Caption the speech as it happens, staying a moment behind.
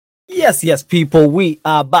Yes, people. We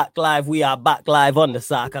are back live. We are back live on the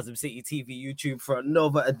Sarcasm City TV YouTube for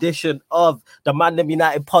another edition of the ManDem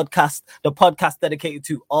United podcast, the podcast dedicated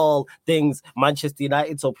to all things Manchester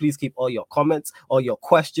United. So please keep all your comments, all your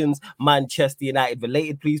questions, Manchester United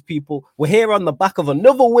related, please, people. We're here on the back of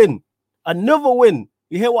another win. Another win.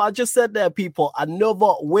 You hear what I just said there, people?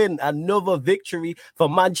 Another win, another victory for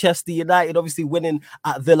Manchester United, obviously winning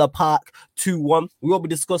at Villa Park 2-1. We will be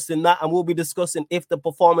discussing that, and we'll be discussing if the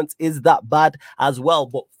performance is that bad as well.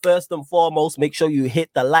 But first and foremost, make sure you hit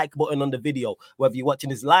the like button on the video. Whether you're watching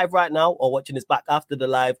this live right now or watching this back after the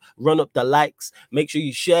live, run up the likes. Make sure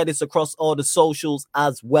you share this across all the socials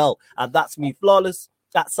as well. And that's me, Flawless.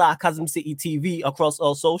 That's Sarcasm City TV across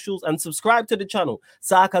all socials, and subscribe to the channel.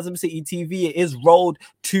 Sarcasm City TV, it is road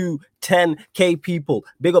to 10k people.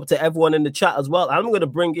 Big up to everyone in the chat as well. I'm going to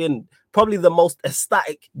bring in probably the most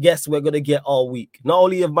ecstatic guest we're going to get all week. Not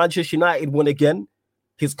only have Manchester United won again,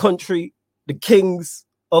 his country, the Kings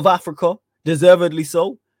of Africa, deservedly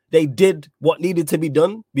so. They did what needed to be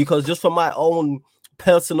done, because just for my own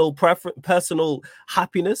personal preference, personal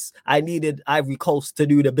happiness, I needed Ivory Coast to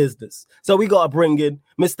do the business. So we got to bring in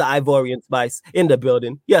Mr. Ivorian Spice in the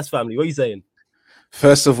building. Yes, family, what are you saying?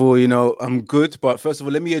 First of all, I'm good, but first of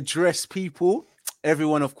all, let me address people.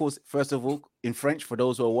 Everyone, of course, first of all, in French, for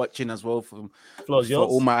those who are watching as well, for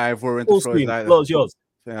all my Ivorian Floor's yours.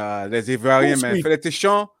 Les Ivoiriens, man.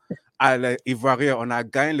 Félicitations à les Ivoiriens. On a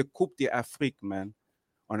gagné la Coupe d'Afrique, man.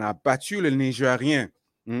 On a battu le Nigérien.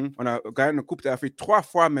 On a gagné la Coupe d'Afrique 3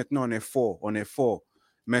 fois maintenant, on est fort.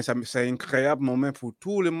 Mais c'est un incroyable moment pour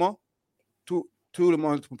tout le monde, tout le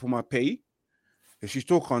monde pour mon pays. Et je suis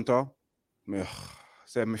trop content. Mais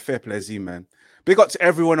ça me fait plaisir, man. Big up to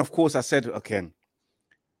everyone, of course, I said again.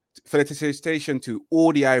 Felicitation to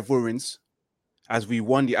all the Ivorians as we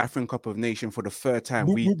won the African Cup of Nations for the third time.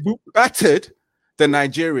 We battered the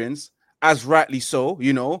Nigerians, as rightly so,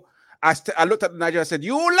 I looked at the Nigeria, I said,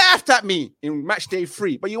 you laughed at me in match day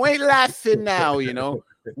 3, but you ain't laughing now,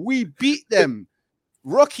 We beat them.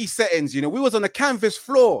 Rocky settings, we was on the canvas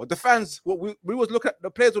floor. The fans, we was looking at, the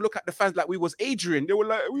players would look at the fans like we was Adrian. We were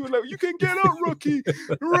like, you can get up, Rocky.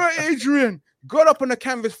 Right, Adrian. Got up on the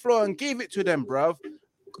canvas floor and gave it to them, bruv.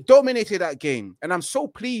 Dominated that game. And I'm so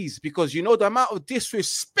pleased because, the amount of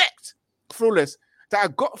disrespect, Flawless, that I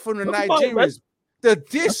got from the Nigerians. The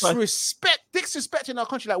disrespect in our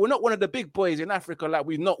country, like we're not one of the big boys in Africa, like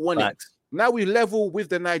we've not won it. Now we level with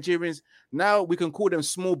the Nigerians. Now we can call them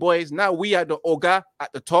small boys. Now we are the Oga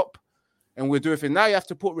at the top, and we're doing it. Now you have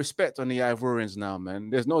to put respect on the Ivorians now,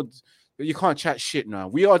 man. You can't chat shit now.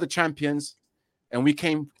 We are the champions, and we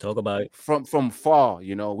came from far.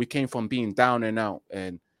 We came from being down and out,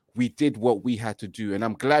 and we did what we had to do. And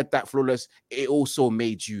I'm glad that, Flawless, it also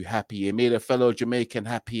made you happy. It made a fellow Jamaican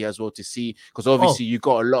happy as well to see, because obviously you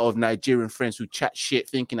got a lot of Nigerian friends who chat shit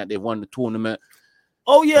thinking that they won the tournament.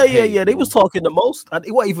 Oh, yeah. They was talking the most.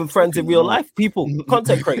 They weren't even friends in real life. People,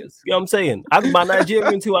 content creators. You know what I'm saying? My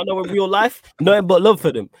Nigerians who I know in real life, nothing but love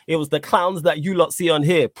for them. It was the clowns that you lot see on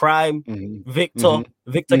here. Prime, Victor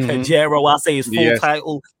Kajero, I say his full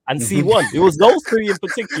title, and C1. It was those 3 in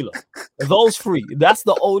particular. Those 3. That's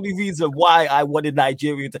the only reason why I wanted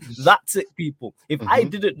Nigeria to. That's it, people. If I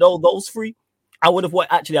didn't know those 3, I would have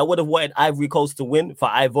wanted Ivory Coast to win for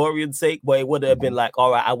Ivorian's sake, but it would have been like,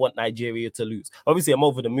 all right, I want Nigeria to lose. Obviously, I'm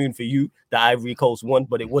over the moon for you that Ivory Coast won,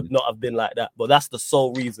 but it would not have been like that. But that's the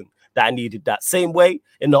sole reason that I needed that. Same way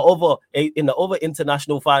in the other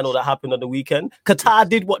international final that happened on the weekend, Qatar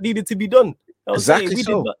did what needed to be done. Exactly. Did that.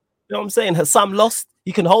 You know what I'm saying? Hassam lost.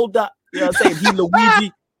 He can hold that. You know what I'm saying? He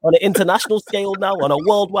Luigi. On an international scale now, on a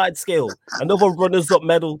worldwide scale, another runners-up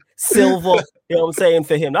medal, silver, you know what I'm saying,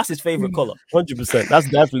 for him. That's his favorite color, 100%. That's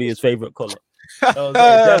definitely his favorite color.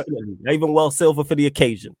 Definitely. Even well, silver for the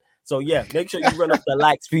occasion. So yeah, make sure you run up the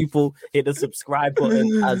likes, people. Hit the subscribe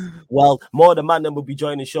button as well. More of the ManDem will be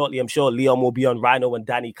joining shortly. I'm sure Leon will be on. Rhino and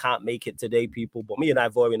Danny can't make it today, people. But me and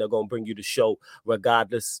Ivorian are going to bring you the show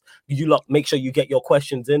regardless. You lot, make sure you get your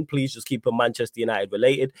questions in. Please just keep them Manchester United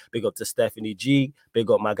related. Big up to Stephanie G. Big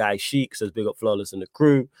up my guy Sheik. Says big up Flawless and the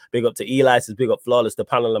crew. Big up to Eli. Says big up Flawless. The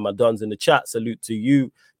panel and my dons in the chat. Salute to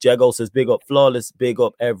you. Jago says big up Flawless. Big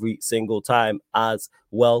up every single time as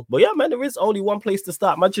well. But yeah, man, there is only one place to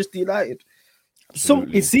start. Manchester United. So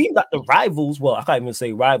it seemed that the rivals, well, I can't even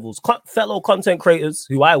say rivals, fellow content creators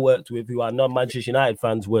who I worked with, who are non-Manchester United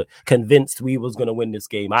fans, were convinced we was going to win this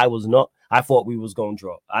game. I was not. I thought we was going to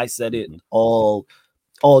draw. I said it all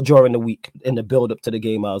during the week in the build-up to the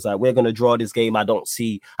game. I was like, we're going to draw this game. I don't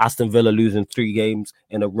see Aston Villa losing 3 games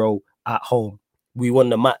in a row at home. We won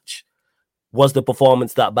the match. Was the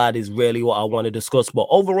performance that bad is really what I want to discuss. But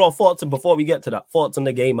overall thoughts, and before we get to that, thoughts on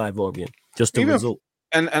the game, Ivorian, just the result.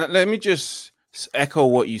 And let me just echo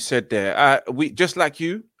what you said there. We just like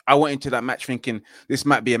you, I went into that match thinking this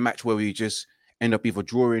might be a match where we just end up either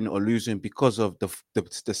drawing or losing because of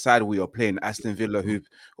the side we are playing, Aston Villa,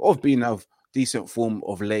 who've been of decent form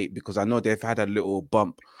of late, because I know they've had a little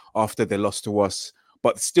bump after they lost to us,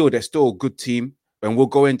 but still, they're still a good team. And we'll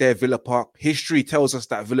go in there, Villa Park. History tells us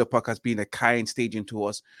that Villa Park has been a kind staging to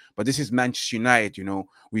us, but this is Manchester United. You know,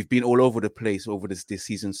 we've been all over the place over this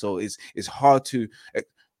season, so it's hard to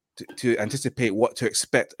anticipate what to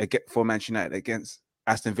expect for Manchester United against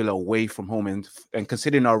Aston Villa away from home, and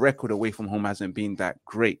considering our record away from home hasn't been that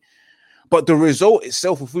great. But the result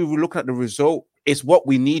itself, if we were looking at the result, it's what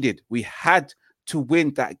we needed. We had to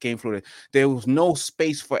win that game, Florida. There was no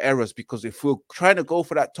space for errors, because if we're trying to go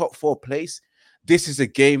for that top 4 place, this is a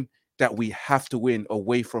game that we have to win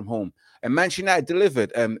away from home. And Manchester United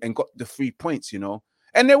delivered and got the 3 points, you know.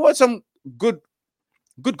 And there were some good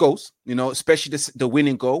goals, you know, especially the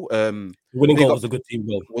winning goal. Winning goal was a good team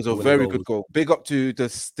goal. Was a very good goal. Big up to the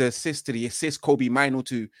assist, Kobe Mainu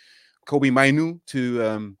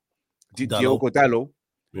to Diogo Dalot.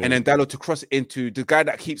 Yeah. And then Dalot to cross into the guy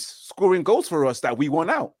that keeps scoring goals for us that we won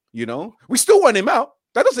out, you know. We still want him out.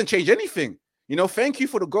 That doesn't change anything. You know, thank you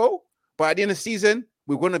for the goal. But at the end of the season,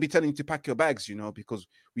 we're going to be telling you to pack your bags, you know, because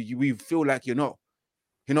we feel like you're not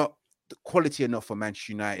quality enough for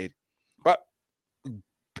Manchester United. But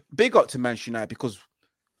big up to Manchester United, because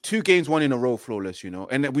 2 games won in a row, flawless, you know.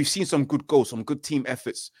 And we've seen some good goals, some good team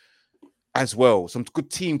efforts as well, some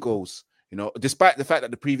good team goals, you know, despite the fact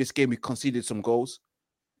that the previous game we conceded some goals,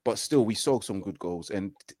 but still we saw some good goals.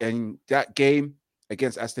 And that game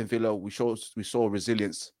against Aston Villa, we saw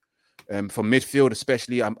resilience. From midfield,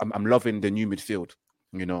 especially, I'm loving the new midfield.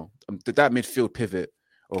 You know, that midfield pivot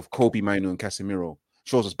of Kobe Mainu and Casemiro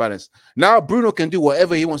shows us balance. Now Bruno can do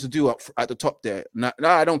whatever he wants to do up at the top there. Now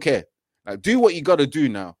I don't care. Like, do what you got to do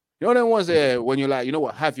now. You know, them ones there when you're like, you know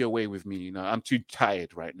what, have your way with me. You know, I'm too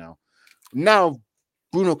tired right now. Now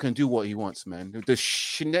Bruno can do what he wants, man. The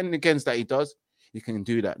shenanigans that he does, he can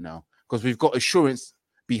do that now, because we've got assurance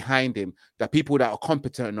behind him that people that are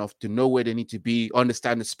competent enough to know where they need to be,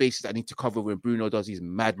 understand the spaces that need to cover when Bruno does his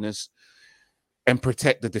madness, and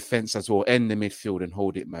protect the defense as well, and the midfield, and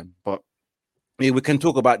hold it, man. But we can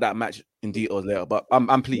talk about that match in detail later. But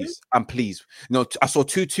I'm pleased. I'm pleased. You know, I saw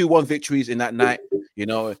 2-1 victories in that night. You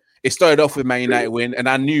know, it started off with Man United win, and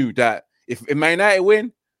I knew that if Man United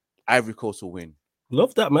win, Ivory Coast will win.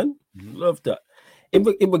 Love that, man. Love that.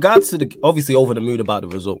 In regards to obviously over the moon about the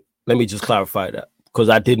result, let me just clarify that, because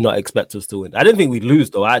I did not expect us to win. I didn't think we'd lose,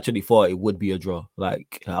 though. I actually thought it would be a draw.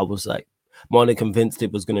 Like, I was like more than convinced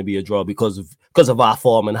it was going to be a draw because of our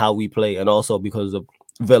form and how we play, and also because of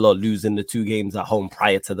Villa losing the 2 games at home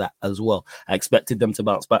prior to that as well. I expected them to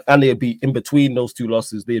bounce back, and they had beat, in between those 2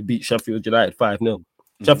 losses, they had beat Sheffield United 5-0.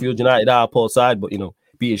 Sheffield United are a poor side, but, you know,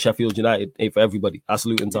 beating Sheffield United ain't for everybody. That's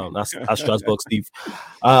Luton Town. That's Strasbourg Steve.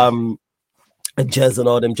 And Jez and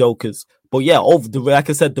all them jokers. But yeah, like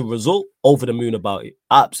I said, the result, over the moon about it.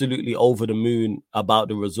 Absolutely over the moon about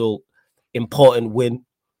the result. Important win.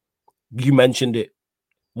 You mentioned it.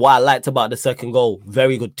 What I liked about the second goal,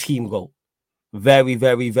 very good team goal. Very,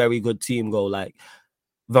 very, very good team goal. Like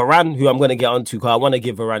Varane, who I'm going to get onto, because I want to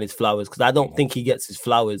give Varane his flowers, because I don't think he gets his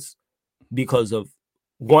flowers because of,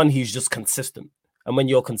 one, he's just consistent. And when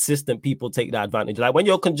you're consistent, people take that advantage. Like when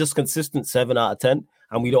you're just consistent 7 out of 10,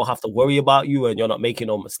 and we don't have to worry about you, and you're not making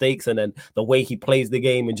no mistakes, and then the way he plays the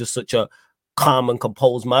game in just such a calm and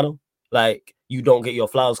composed manner, like, you don't get your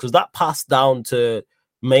flowers. Because that pass down to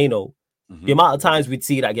Maino, the amount of times we'd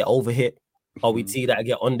see that get overhit, or we'd see that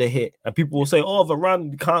get underhit, and people will say, oh,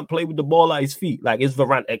 Varane can't play with the ball at his feet. Like, is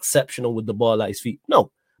Varane exceptional with the ball at his feet?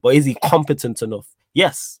 No. But is he competent enough?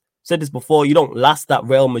 Yes. Said this before, you don't last at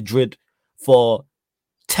Real Madrid for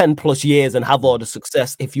 10 plus years and have all the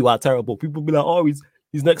success if you are terrible. People be like, oh,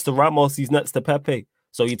 he's next to Ramos, he's next to Pepe.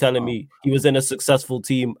 So you're telling me he was in a successful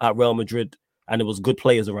team at Real Madrid and there was good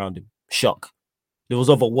players around him? Shock. There was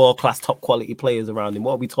other world-class, top-quality players around him.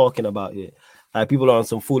 What are we talking about here? People are on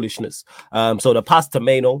some foolishness. So the pass to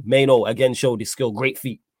Maino again showed his skill. Great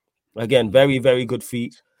feet. Again, very, very good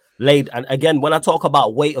feet. Laid. And again, when I talk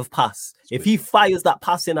about weight of pass, if he fires that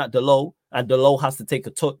pass in at Dalot and Dalot has to take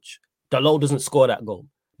a touch, Dalot doesn't score that goal.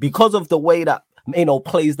 Because of the way that Maino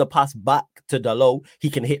plays the pass back to Dalot, he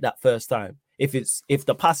can hit that first time. If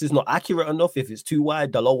the pass is not accurate enough, if it's too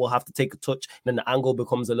wide, Dalot will have to take a touch, then the angle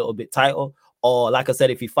becomes a little bit tighter. Or like I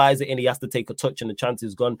said, if he fires it in, he has to take a touch and the chance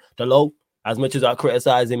is gone. Dalot, as much as I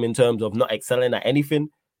criticize him in terms of not excelling at anything,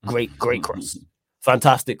 great cross.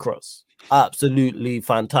 Fantastic cross. Absolutely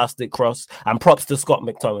fantastic cross. And props to Scott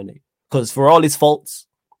McTominay. Because for all his faults,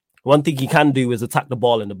 one thing he can do is attack the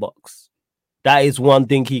ball in the box. That is one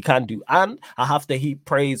thing he can do. And I have to heap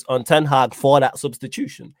praise on Ten Hag for that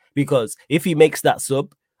substitution. Because if he makes that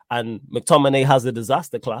sub and McTominay has a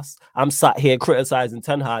disaster class, I'm sat here criticizing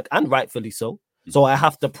Ten Hag, and rightfully so. So I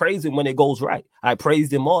have to praise him when it goes right. I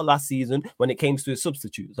praised him more last season when it came to his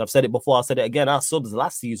substitutes. I've said it before, I'll say it again. Our subs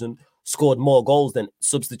last season scored more goals than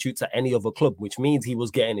substitutes at any other club, which means he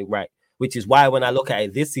was getting it right. Which is why when I look at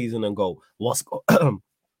it this season and go, what's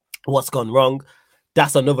gone wrong?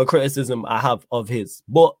 That's another criticism I have of his.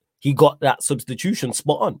 But he got that substitution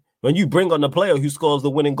spot on. When you bring on the player who scores the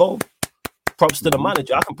winning goal, props to the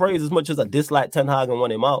manager. I can praise as much as I dislike Ten Hag and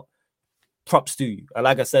want him out. Props to you. And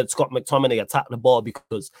like I said, Scott McTominay attacked the ball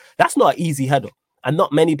because that's not an easy header. And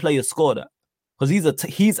not many players score that. Because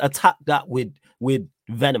he's attacked that with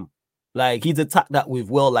venom. Like, he's attacked that with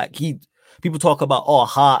will. Like, people talk about,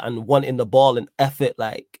 heart and wanting the ball and effort.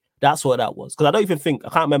 Like, that's what that was. Because I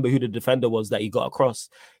can't remember who the defender was that he got across.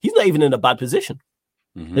 He's not even in a bad position.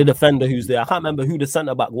 The defender who's there. I can't remember who the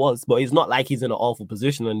centre-back was, but it's not like he's in an awful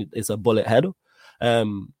position and it's a bullet header.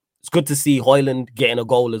 It's good to see Højlund getting a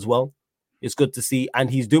goal as well. It's good to see. And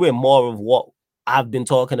he's doing more of what I've been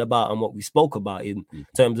talking about and what we spoke about in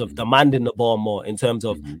terms of demanding the ball more, in terms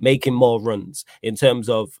of making more runs, in terms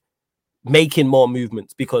of making more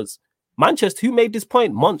movements. Because Manchester, who made this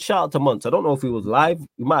point? Monts, shout out to Monts. I don't know if he was live.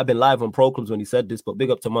 He might have been live on Pro Clubs when he said this, but big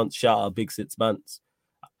up to Monts, shout out Big Sits Mans.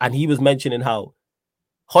 And he was mentioning how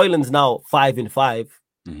Højlund's now 5 in 5.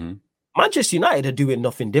 Manchester United are doing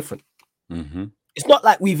nothing different. It's not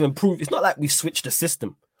like we've improved. It's not like we've switched the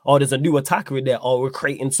system, or there's a new attacker in there, or we're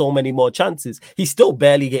creating so many more chances. He's still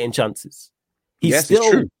barely getting chances. He's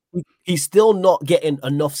still not getting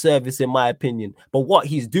enough service, in my opinion. But what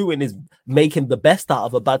he's doing is making the best out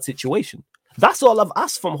of a bad situation. That's all I've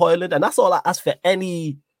asked from Højlund, and that's all I ask for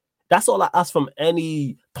any. That's all I ask from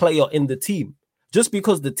any player in the team. Just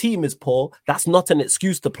because the team is poor, that's not an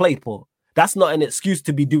excuse to play poor. That's not an excuse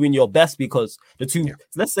to be doing your best because the two. Yeah.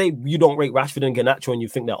 Let's say you don't rate Rashford and Garnacho and you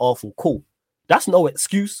think they're awful. Cool. That's no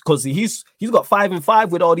excuse because he's got 5 in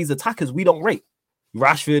 5 with all these attackers we don't rate.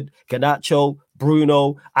 Rashford, Garnacho,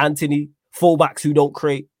 Bruno, Anthony, fullbacks who don't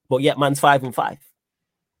create, but yet man's 5 in 5.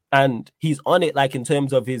 And he's on it, like in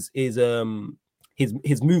terms of his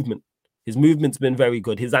movement. His movement's been very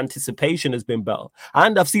good. His anticipation has been better.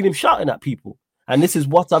 And I've seen him shouting at people. And this is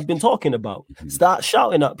what I've been talking about. Start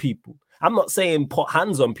shouting at people. I'm not saying put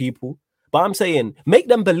hands on people, but I'm saying make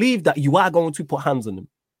them believe that you are going to put hands on them.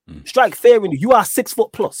 Strike fair in you. You are 6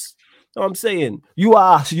 foot plus. You know what I'm saying? You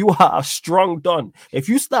are a strong don. If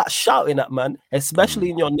you start shouting at man, especially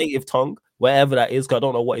in your native tongue, wherever that is, because I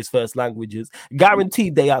don't know what his first language is,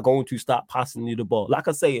 guaranteed they are going to start passing you the ball. Like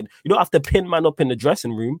I said, you don't have to pin man up in the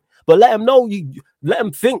dressing room, but let him know, let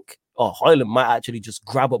him think, Højlund might actually just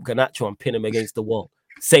grab up Garnacho and pin him against the wall.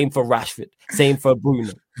 Same for Rashford. Same for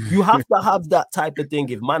Bruno. You have to have that type of thing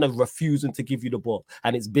if man is refusing to give you the ball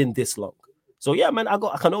and it's been this long. So yeah, man, I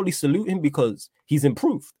can only salute him because he's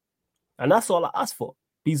improved. And that's all I ask for.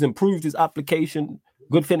 He's improved his application,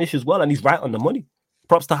 good finish as well, and he's right on the money.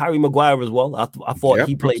 Props to Harry Maguire as well. I thought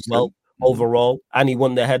he played well overall, and he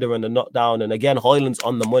won the header and the knockdown. And again, Højlund's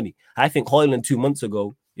on the money. I think Højlund 2 months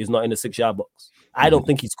ago is not in the 6-yard box. I don't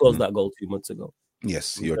think he scores that goal 2 months ago.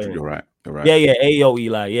 Yes, you're right. You're right. Yeah. Ayo,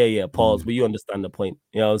 Eli. Yeah. Pause. But you understand the point.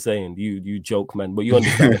 You know what I'm saying? You joke, man. But you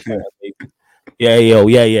understand the point. Yeah.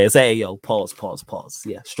 It's Ayo. Pause.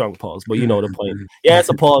 Yeah, strong pause. But you know the point. Yeah, it's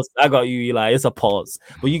a pause. I got you, Eli. It's a pause.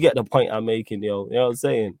 But you get the point I'm making, yo. You know what I'm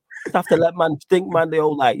saying? You have to let man think, man. They're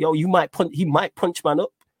all like, yo, he might punch man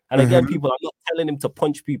up. And again, I'm not telling him to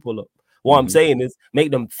punch people up. What I'm saying is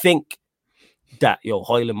make them think that, yo,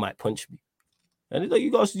 Højlund might punch me. And it's like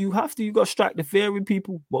you got to strike the fear with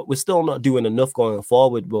people, but we're still not doing enough going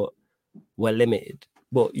forward, but we're limited.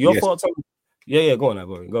 But your thoughts on go on,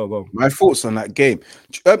 Ivor. Go. My thoughts on that game.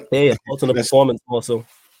 Thoughts on the performance also.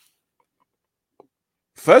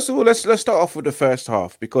 First of all, let's start off with the first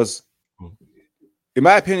half because in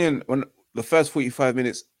my opinion, when the first 45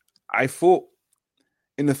 minutes, I thought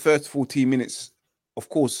in the first 14 minutes, of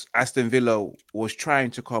course, Aston Villa was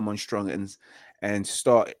trying to come on strong and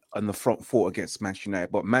start on the front foot against Manchester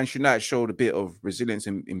United. But Manchester United showed a bit of resilience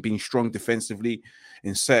in being strong defensively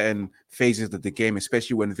in certain phases of the game,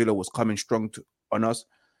 especially when Villa was coming strong on us.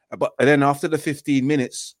 But then after the 15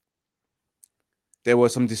 minutes, there were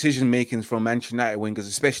some decision-makings from Manchester United wingers,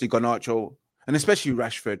 especially Garnacho and especially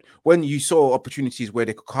Rashford, when you saw opportunities where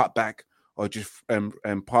they could cut back or just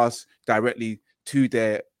pass directly to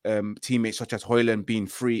their teammates such as Højlund being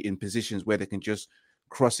free in positions where they can just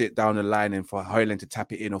cross it down the line, and for Højlund to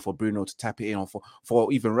tap it in, or for Bruno to tap it in, or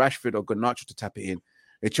for even Rashford or Garnacho to tap it in.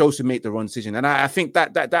 They chose to make the wrong decision. And I think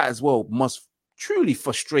that as well must truly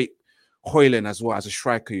frustrate Højlund as well as a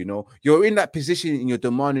striker, you know. You're in that position and you're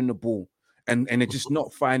demanding the ball, and they're just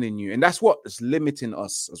not finding you. And that's what is limiting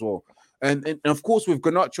us as well. And of course, with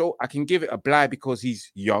Garnacho, I can give it a blight because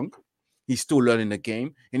he's young. He's still learning the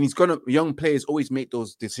game. And young players always make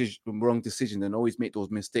those wrong decisions and always make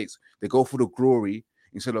those mistakes. They go for the glory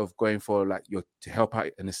instead of going for to help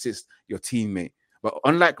out and assist your teammate. But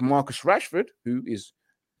unlike Marcus Rashford, who is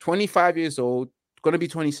 25 years old, going to be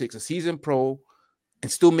 26, a seasoned pro,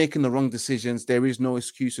 and still making the wrong decisions, there is no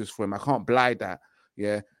excuses for him. I can't blind that.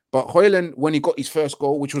 Yeah. But Højlund, when he got his first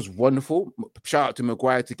goal, which was wonderful, shout out to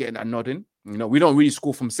Maguire to getting that nodding. You know, we don't really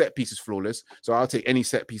score from set pieces flawless, so I'll take any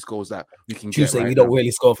set piece goals that we can get. We don't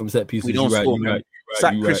really score from set pieces. We don't score, man.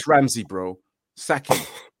 Sack Chris Ramsey, bro. Sack him.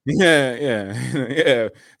 Yeah.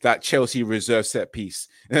 That Chelsea reserve set piece.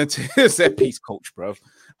 Set piece coach, bro.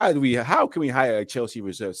 How can we hire a Chelsea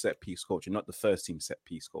reserve set piece coach and not the first team set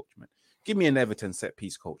piece coach, man? Give me an Everton set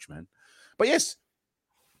piece coach, man. But yes,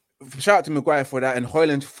 shout out to Maguire for that, and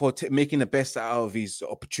Højlund for making the best out of his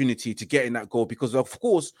opportunity to get in that goal. Because of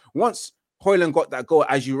course, once Højlund got that goal,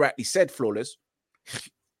 as you rightly said, flawless,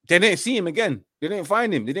 they didn't see him again. They didn't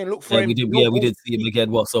find him. They didn't look for him. We didn't see him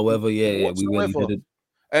again whatsoever. We really didn't.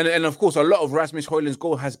 And of course, a lot of Rasmus Højlund's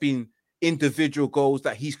goal has been individual goals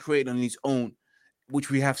that he's created on his own,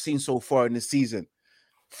 which we have seen so far in the season.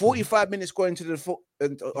 45 minutes going to the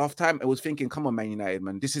half time, I was thinking, come on, Man United,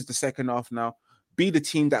 man. This is the second half now. Be the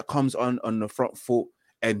team that comes on the front foot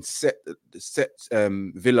and set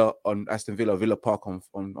Aston Villa Park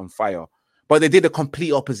on fire. But they did the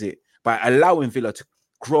complete opposite by allowing Villa to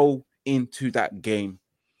grow into that game.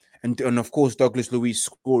 And of course, Douglas Luiz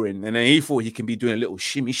scoring. And then he thought he can be doing a little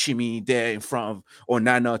shimmy there in front of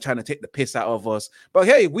Onana, trying to take the piss out of us. But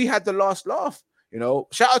hey, we had the last laugh. You know,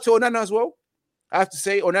 shout out to Onana as well. I have to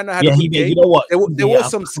say, Onana had a good game. You know what? There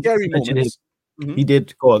was some scary moments. Mm-hmm. He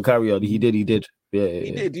did. Go on, carry on. He did. Yeah.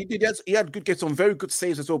 He did. He had some very good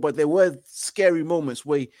saves as well. But there were scary moments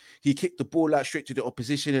where he kicked the ball out straight to the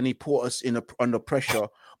opposition and he put us under pressure.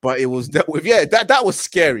 But it was dealt with. Yeah, that was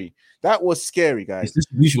scary. That was scary, guys. His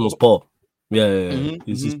distribution was poor. Yeah. And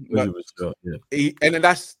then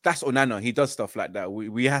that's Onana. He does stuff like that.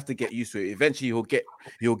 We have to get used to it. Eventually, he'll get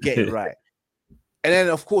it right. And then,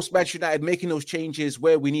 of course, Manchester United making those changes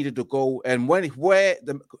where we needed to go, and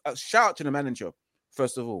shout out to the manager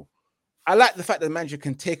first of all. I like the fact that the manager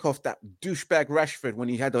can take off that douchebag Rashford when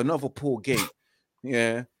he had another poor game,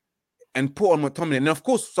 yeah, and put on McTominay. And of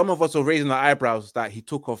course, some of us are raising our eyebrows that he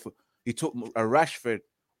took a Rashford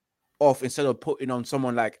off instead of putting on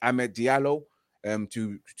someone like Ahmed Diallo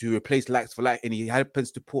to replace likes for like, and he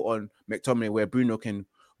happens to put on McTominay where Bruno can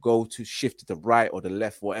go to shift to the right or the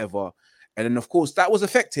left, whatever. And then, of course, that was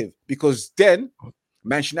effective because then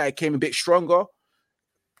Manchester United came a bit stronger.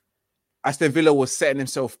 Aston Villa was setting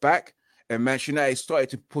himself back, and Manchester United started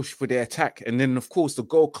to push for their attack. And then, of course, the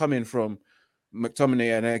goal coming from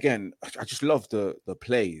McTominay. And again, I just love the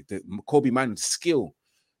play, the Kobe Mann's skill,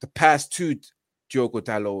 the pass to Diogo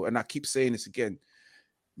Dalot. And I keep saying this again.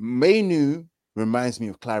 Mainu reminds me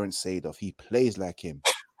of Clarence Seedorf. He plays like him.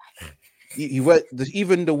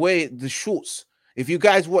 Even the way the shorts. If you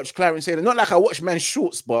guys watch Clarence Seedorf, not like I watch men's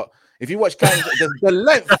shorts, but if you watch Clarence, the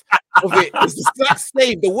length of it is the exact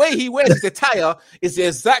same. The way he wears his attire is the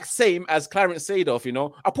exact same as Clarence Seedorf, you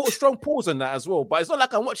know. I put a strong pause on that as well, but it's not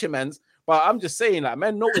like I'm watching men's, but I'm just saying that,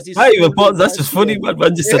 man, notice these. I even pause, that's just funny, man.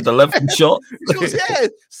 Man just said the left shot. Yeah,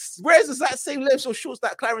 wears the exact same length of shorts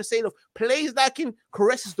that Clarence Seedorf, plays like him,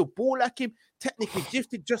 caresses the ball like him, technically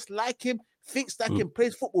gifted just like him. Thinks that can play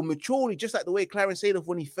football maturely, just like the way Clarence Seedorf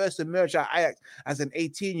when he first emerged at Ajax as an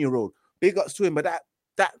 18-year-old. Big ups to him, but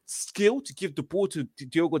that skill to give the ball to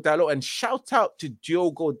Diogo Dalot, and shout out to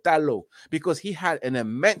Diogo Dalot because he had an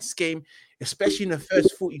immense game, especially in the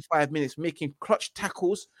first 45 minutes, making clutch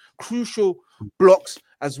tackles, crucial blocks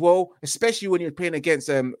as well, especially when you're playing against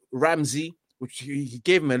Ramsey, which he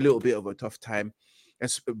gave him a little bit of a tough time.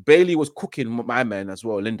 And Bailey was cooking my man as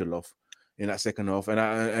well, Lindelof, in that second half, and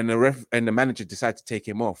the manager decided to take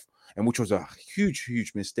him off, and which was a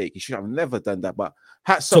huge mistake. He should have never done that. But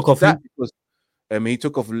hats off to that because he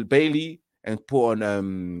took off Bailey and put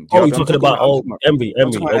on. You're talking about Emery.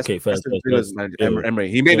 Okay, first. Emery.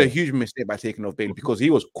 He made a huge mistake by taking off Bailey because he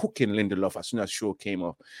was cooking Lindelof as soon as Shaw came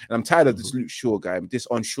off. And I'm tired of this Luke Shaw guy, this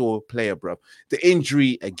on-Shaw player, bro. The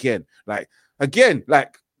injury again,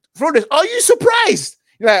 Frodes, are you surprised?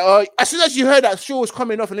 Like, as soon as you heard that Shaw was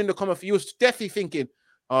coming off and Lindelof coming off, you was definitely thinking,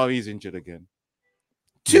 Oh, he's injured again.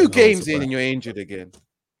 Two games in and you're injured again.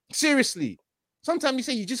 Seriously. Sometimes you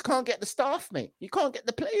say you just can't get the staff, mate. You can't get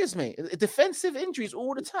the players, mate. Defensive injuries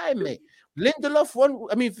all the time, mate.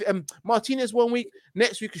 Lindelof Martinez 1 week.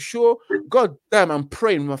 Next week is sure. God damn, I'm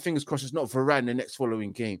praying with my fingers crossed it's not Varane the next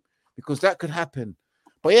following game because that could happen.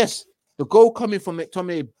 But yes, the goal coming from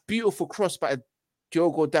McTominay, beautiful cross by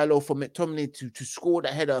Diogo Dalot for McTominay to score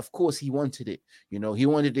that header. Of course, he wanted it. You know, he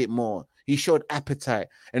wanted it more. He showed appetite.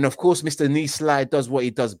 And of course, Mr. Knee Slide does what he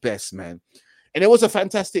does best, man. And it was a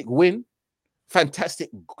fantastic win. Fantastic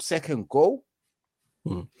second goal.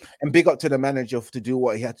 And big up to the manager to do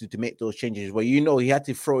what he had to make those changes. Well, you know, he had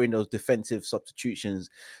to throw in those defensive substitutions,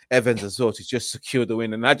 Evans as well, to just secure the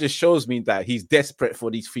win. And that just shows me that he's desperate for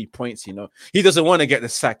these 3 points, you know. He doesn't want to get the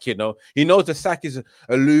sack, you know. He knows the sack is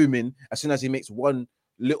a looming. As soon as he makes one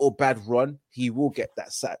little bad run, he will get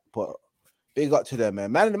that sack. But big up to them,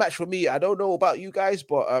 man. Man of the match for me, I don't know about you guys,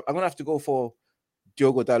 but I'm going to have to go for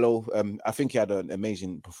Diogo Dalot. I think he had an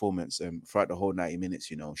amazing performance throughout the whole 90 minutes,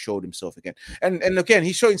 you know, showed himself again. And again,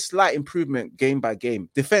 he's showing slight improvement game by game,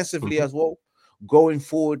 defensively as well, going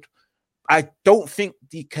forward. I don't think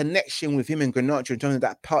the connection with him and Garnacho in terms of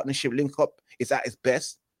that partnership link up is at its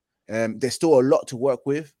best. There's still a lot to work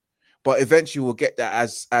with, but eventually we'll get that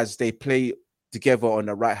as they play together on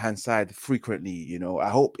the right-hand side frequently, you know. I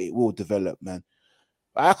hope it will develop, man.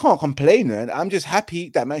 I can't complain, man. I'm just happy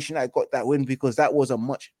that Manchester United got that win because that was a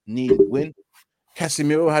much needed win.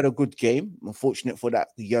 Casemiro had a good game. Unfortunate for that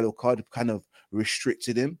yellow card, kind of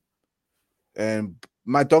restricted him. And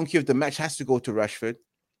my donkey of the match has to go to Rashford.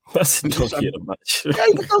 That's the donkey of the match. Yeah,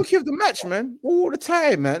 the donkey of the match, man. All the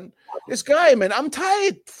time, man. This guy, man, I'm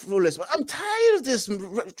tired, Flawless. Man. I'm tired of this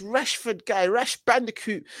Rashford guy, Rash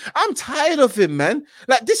Bandicoot. I'm tired of him, man.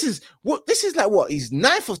 Like, this is like what? He's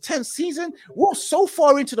 9th or 10th season. We're so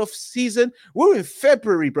far into the season. We're in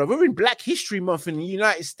February, bro. We're in Black History Month in the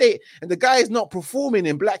United States, and the guy is not performing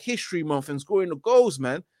in Black History Month and scoring the goals,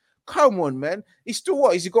 man. Come on, man. He's still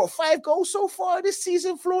what? Has he got 5 goals so far this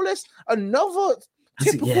season, Flawless? Another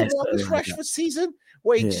typical Marcus Rashford season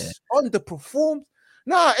where he just underperformed.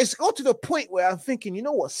 Nah, it's got to the point where I'm thinking, you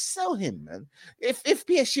know what, sell him, man. If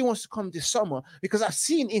PSG wants to come this summer, because I've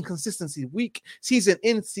seen inconsistency week, season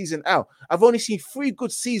in, season out. I've only seen 3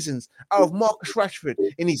 good seasons out of Marcus Rashford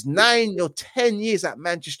in his 9 or 10 years at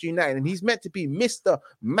Manchester United, and he's meant to be Mr.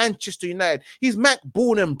 Manchester United. He's Mac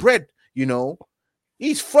born and bred, you know.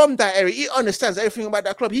 He's from that area. He understands everything about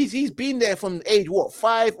that club. He's been there from age,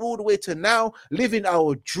 5 all the way to now, living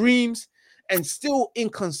our dreams. And still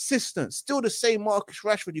inconsistent, still the same Marcus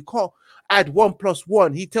Rashford. You can't add 1 +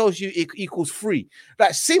 1. He tells you it equals 3.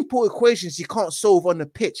 Like simple equations you can't solve on the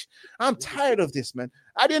pitch. I'm tired of this, man.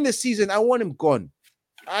 At the end of the season, I want him gone.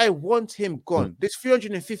 I want him gone. This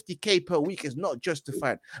 350k per week is not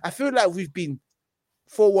justified. I feel like we've been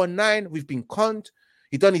 419, we've been conned.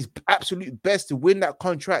 He done his absolute best to win that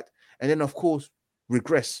contract, and then of course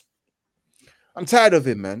regress. I'm tired of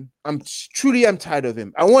him, man. I'm tired of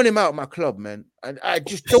him. I want him out of my club, man. And I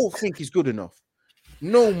just don't think he's good enough.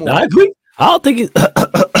 No more. I agree. I don't think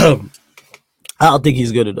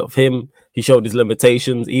he's good enough. He showed his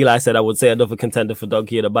limitations. Eli said I would say another contender for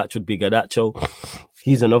donkey of the match would be Garnacho.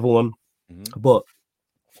 He's another one. But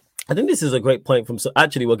I think this is a great point from. So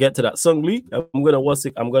actually, we'll get to that. Sung Lee, what's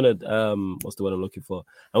the word I'm looking for?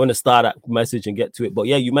 I'm gonna start that message and get to it. But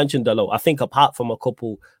yeah, you mentioned Dalot. I think apart from a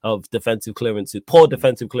couple of poor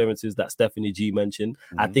defensive clearances that Stephanie G mentioned,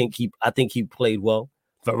 I think he played well.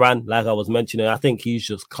 Varane, like I was mentioning, I think he's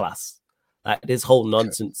just class. Like this whole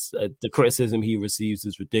nonsense, the criticism he receives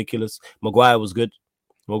is ridiculous. Maguire was good.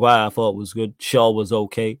 I thought was good. Shaw was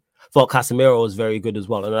okay. Thought Casemiro was very good as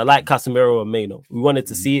well. And I like Casemiro and Meno. We wanted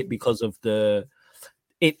to see it because of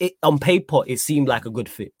it on paper, it seemed like a good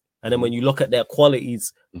fit. And then when you look at their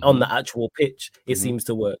qualities on the actual pitch, it seems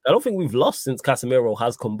to work. I don't think we've lost since Casemiro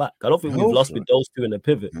has come back. I don't think we've lost with those two in the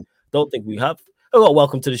pivot. Don't think we have. Oh,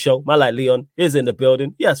 welcome to the show. My like Leon is in the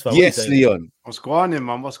building. Yes, fam. Yes, Leon. What's going on,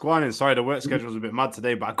 man? What's going on? Sorry, the work schedule's a bit mad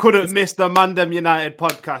today, but I couldn't miss the ManDem United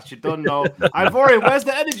podcast. You don't know. Ivorian, where's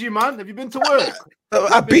the energy, man? Have you been to work?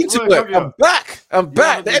 I've been to work. I'm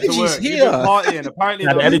back. The energy's here. Partying. Apparently,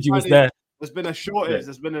 the energy was there. There's been a shortage.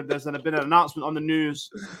 There's been an announcement on the news.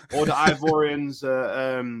 All the Ivorians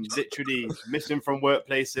literally missing from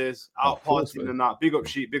workplaces, out partying and that. Big up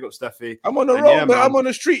Sheep, big up Steffi. I'm on the road, man. I'm on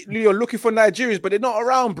the street, Leo, looking for Nigerians, but they're not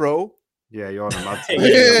around, bro. Yeah, you're on the mad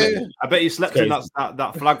thing. I bet you slept in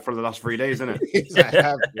that flag for the last 3 days, isn't it?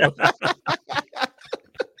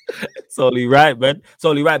 It's only right, man. It's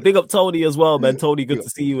only right. Big up Tony as well, man. Tony, good to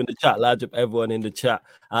see you in the chat. Large up everyone in the chat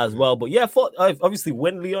as well. But yeah, obviously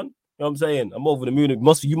win, Leon. know what I'm saying? I'm over the moon.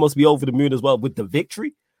 You must be over the moon as well with the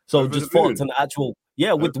victory. So Over just the moon? thoughts on the actual, with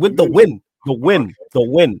Over the the win. The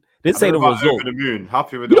win. Didn't I say don't the know about result. over the moon.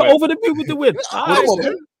 Happy with the You're win. over the moon with the win. Come on,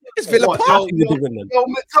 man. It's Villa What, Park. Happy with the win then. Yo,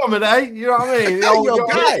 McTominay, you know what I mean? Your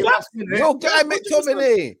guy. last minute. Your guy,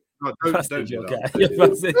 McTominay. No, That's don't your do guy. that.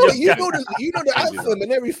 Bro, you know the anthem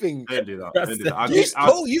and everything. Don't do that. That's Don't do that.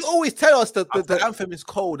 it. You always tell us that the anthem is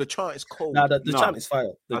cold, the chant is cold. Nah, the No. chant is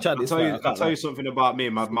fire. The chant is fire. I'll tell you something about me.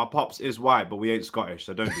 My pops is white, but we ain't Scottish,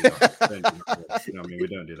 so don't do that. Don't do that. You know what I mean? We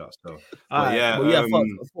don't do that stuff. But yeah,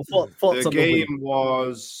 thoughts the on game win.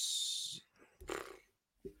 was.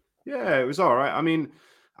 Yeah, it was all right. I mean,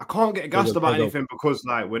 I can't get gassed about anything because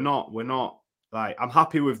we're not like, I'm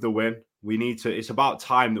happy with the win. We need to. It's about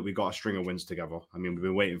time that we got a string of wins together. I mean, we've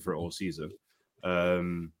been waiting for it all season,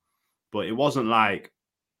 but it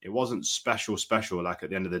wasn't special. Like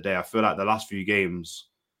at the end of the day, I feel like the last few games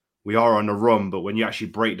we are on a run, but when you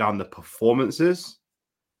actually break down the performances,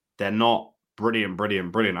 they're not brilliant.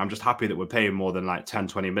 I'm just happy that we're paying more than like 10,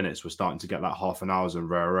 20 minutes. We're starting to get like half an hours and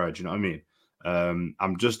rare. Do you know what I mean?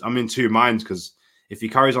 I'm in two minds because if he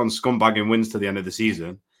carries on scumbagging wins to the end of the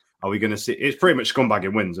season, are we going to see? It's pretty much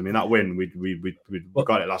scumbagging wins. I mean, that win we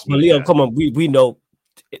got it last minute. Leo, come on, we know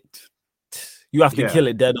it. You have to kill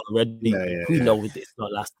it dead already. We know it's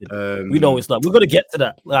not lasting. We know it's not. We're gonna get to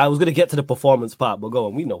that. I was gonna get to the performance part, but go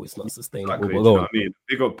on. We know it's not sustainable. Exactly, but go on. I mean,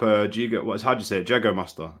 big up Jigo. How'd you say it? Jago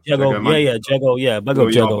Master. Jago, Jago. Big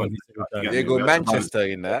up Jago. They go Manchester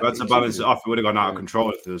in that. We had to balance it off. It would have gone out of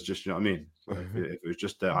control if it was just, you know what I mean. If it was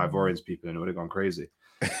just the Ivorians people, and it would have gone crazy.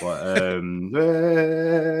 But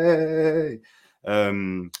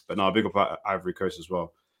but no, big up Ivory Coast as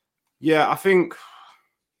well. Yeah, I think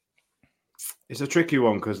it's a tricky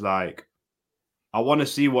one because like I want to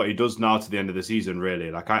see what he does now to the end of the season.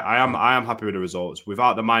 Really, like I am happy with the results.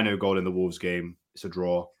 Without the Mino goal in the Wolves game, it's a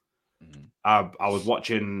draw. I was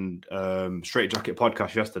watching Straight Jacket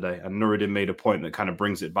podcast yesterday, and Nuruddin made a point that kind of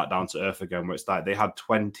brings it back down to earth again, where it's like they had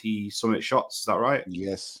 20 summit shots. Is that right?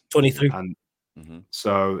 Yes, 23. And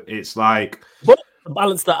so it's like, but to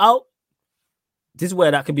balance that out, this is where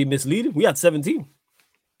that can be misleading. We had 17.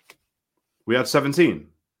 We had 17.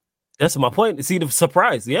 That's my point. See the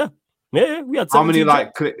surprise, yeah. We had 17. How many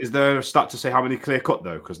is there a stat to say how many clear cut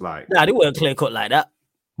though? Because like, they weren't clear cut like that.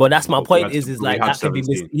 But that's my point. Is like that can be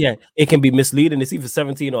it can be misleading. It's either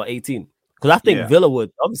 17 or 18. Because I think Villa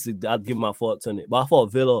would obviously I'd give my thoughts on it. But I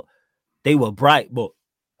thought Villa, they were bright. But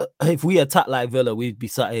if we attack like Villa, we'd be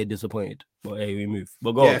sat here disappointed. But hey, we move.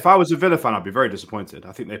 But go on. If I was a Villa fan, I'd be very disappointed.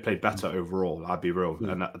 I think they played better overall. I'd be real.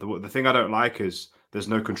 And the thing I don't like is there's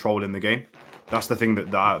no control in the game. That's the thing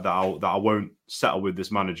that I won't settle with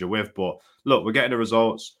this manager with. But look, we're getting the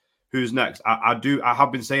results. Who's next? I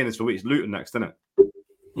have been saying this for weeks. Luton next, isn't it?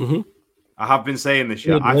 I have been saying this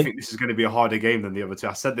year. I think this is going to be a harder game than the other two.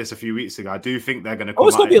 I said this a few weeks ago. I do think they're going to come.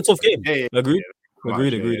 It's going to be a tough game. Agreed.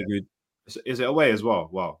 Is it away as well?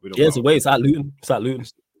 Well, we don't it's away. It's at Luton.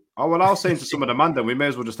 Oh, well, I was saying to some of the ManDem, we may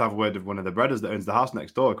as well just have a word with one of the brothers that owns the house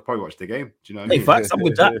next door. Could probably watch the game. Do you know what I mean? Facts, I'm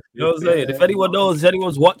with that. You know what I'm saying? If anyone knows, if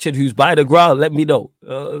anyone's watching who's by the ground, let me know.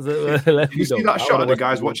 Did you see that shot of the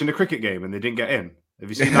guys watching the cricket game and they didn't get in? Have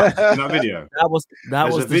you seen that, video?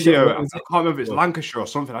 There's a video. I can't remember if it's Lancashire or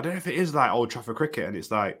something. I don't know if it is like Old Trafford cricket, and it's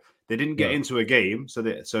like they didn't get into a game. So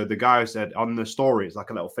the guy said on the story, it's like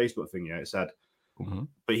a little Facebook thing. Yeah, it said,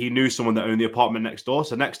 but he knew someone that owned the apartment next door.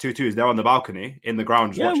 So next to is they're on the balcony in the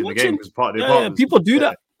ground just watching the game because part of the apartment. People do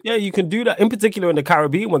that. Yeah, you can do that. In particular in the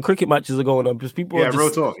Caribbean when cricket matches are going on, because people real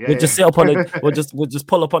talk. Just sit up on it. We'll just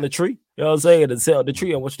pull up on a tree. You know what I'm saying, and sit on the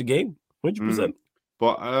tree and watch the game. 100%.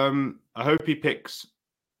 But I hope he picks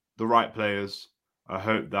the right players. I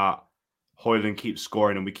hope that Højlund keeps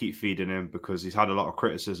scoring and we keep feeding him because he's had a lot of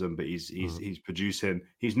criticism, but he's producing.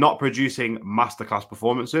 He's not producing masterclass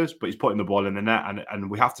performances, but he's putting the ball in the net. And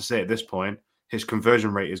we have to say at this point, his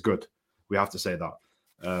conversion rate is good. We have to say that.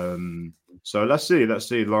 So let's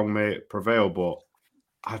see. Long may it prevail. But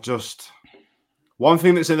one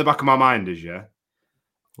thing that's in the back of my mind is,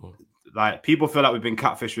 like people feel like we've been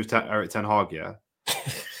catfished with Erik ten Hag,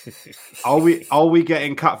 Are we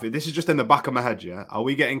getting catfish? This is just in the back of my head, Are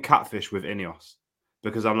we getting catfish with Ineos?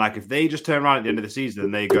 Because I'm like, if they just turn around at the end of the season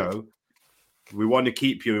and they go, we want to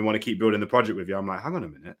keep you, we want to keep building the project with you. I'm like, hang on a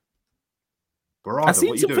minute. Barada, I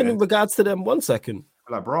see something in regards to them. 1 second.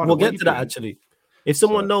 Like, Barada, we'll get to that actually. If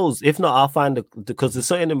someone knows, if not, I'll find because there's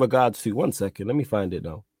something in regards to 1 second. Let me find it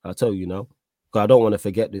now. I'll tell you now. I don't want to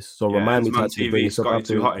forget this. So remind me to bring this up. Scotty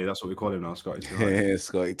Too Hotty. That's what we call him now. Scotty Too Hotty. Yeah,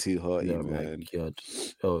 Scotty Too Hotty, man. God.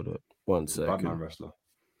 Hold on 1 second. Bad man wrestler.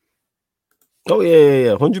 Oh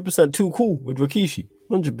yeah. 100% too cool with Rikishi.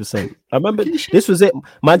 100%. I remember this was it.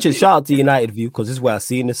 Manchester, shout out to United View, because this is where I've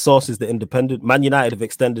seen this. Sources The Independent. Man United have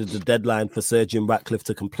extended the deadline for Sir Jim Ratcliffe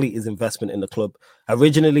to complete his investment in the club.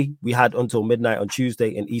 Originally, we had until midnight on Tuesday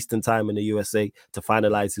in Eastern Time in the USA to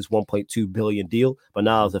finalize his 1.2 billion deal, but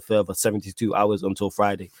now there's a further 72 hours until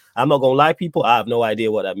Friday. I'm not gonna lie, people, I have no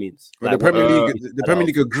idea what that means. Well, the Premier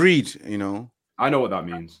League agreed, you know. I know what that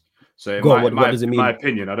means. So what does it mean? In my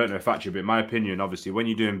opinion, I don't know if actually, but in my opinion, obviously, when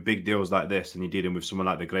you're doing big deals like this and you're dealing with someone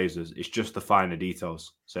like the Glazers, it's just the finer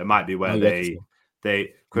details. So it might be where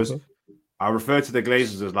because I refer to the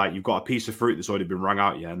Glazers as like, you've got a piece of fruit that's already been wrung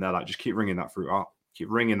out, and they're like, just keep wringing that fruit out, keep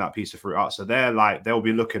wringing that piece of fruit out. So they're like, they'll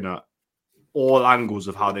be looking at all angles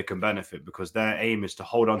of how they can benefit, because their aim is to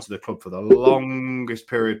hold on to the club for the longest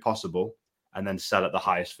period possible and then sell at the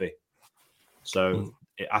highest fee. So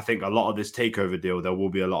I think a lot of this takeover deal, there will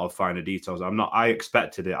be a lot of finer details. I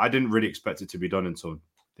expected it. I didn't really expect it to be done until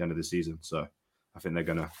the end of the season. So I think they're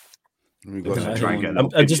gonna try and get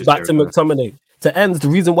that. And just back to McTominay. To end, the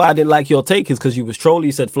reason why I didn't like your take is because you was trolling.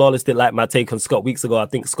 You said Flawless didn't like my take on Scott weeks ago. I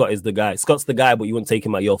think Scott is the guy. Scott's the guy, but you wouldn't take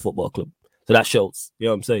him at your football club. So that shows. You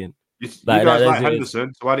know what I'm saying? You guys like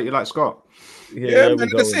Henderson, so why didn't you like Scott? Yeah, man,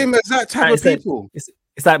 the same exact type of people.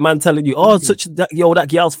 It's like man telling you, oh, that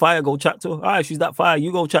girl's fire, go chat to her. All right, she's that fire,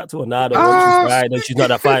 you go chat to her. Nah, she's fire, then she's not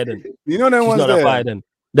that fire then. You know them she's ones not there. That fire then.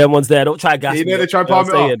 Them ones there, don't try gas. You know they try to palm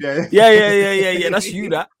it up. Yeah. That's you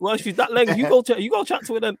that. Well, she's that length, you go chat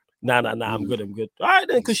to her then. Nah, I'm good. All right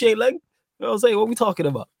then, because she ain't length. You know what I'm saying? What are we talking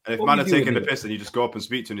about? And if man are taking the piss and you just go up and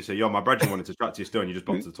speak to her and you say, yo, my brother wanted to chat to you still, and you just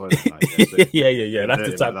bump to the toilet. Yeah. That's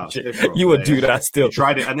the type of shit. You would do that still. You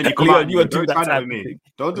tried it, and then you come out and you would do that with me.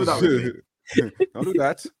 Don't do that with me. Don't do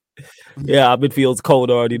that. Yeah, our midfield's cold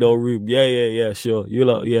already, no room. Yeah, sure. You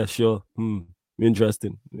lot, yeah, sure.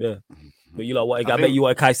 Interesting. Yeah. But you know what? I bet you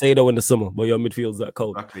want Caicedo in the summer, but your midfield's that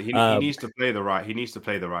cold. Exactly. He needs to play the right. He needs to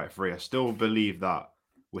play the right three. I still believe that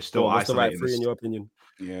we're still isolating. What's the right three in your opinion?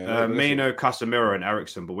 Yeah, Maino, Casemiro, and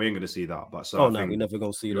Ericsson, but we ain't going to see that. But so no, we're never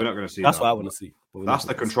going to see that. We're not going to see that's that. What I want to see. That's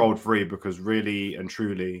the controlled three, because really and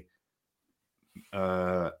truly,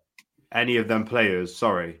 any of them players,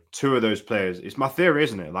 two of those players, it's my theory,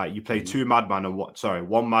 isn't it? Like you play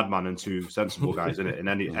one madman and two sensible guys in it in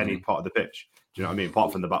any part of the pitch. Do you know what I mean?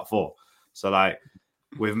 Apart from the back four. So like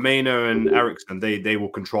with Maino and Ericsson, they will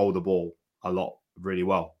control the ball a lot really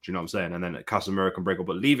well. Do you know what I'm saying? And then Casemiro can break up,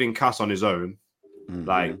 but leaving Cas on his own.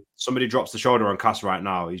 Like somebody drops the shoulder on Cass right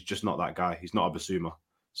now, he's just not that guy. He's not a Basuma.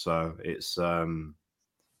 So it's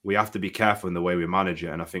we have to be careful in the way we manage it.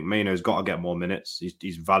 And I think Maino's got to get more minutes.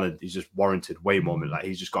 He's valid. He's just warranted way more minutes. Like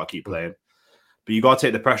he's just got to keep playing. But you got to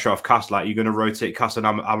take the pressure off Cass. Like you're going to rotate Cass and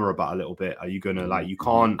Amrabat a little bit. Are you going to you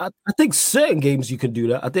can't? I think certain games you can do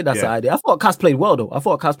that. I think that's the idea. I thought Cass played well though. I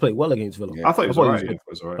thought Cass played well against Villa. Yeah. I thought he was all right.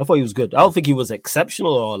 I thought he was good. I don't think he was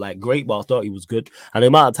exceptional or like great, but I thought he was good. And the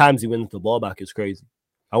amount of times he wins the ball back is crazy.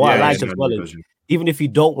 And what I like as well is even if he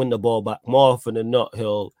don't win the ball back, more often than not,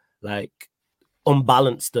 he'll like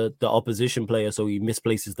unbalance the opposition player, so he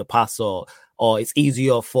misplaces the pass, or it's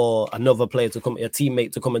easier for another player to come, a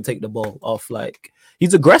teammate to come and take the ball off. Like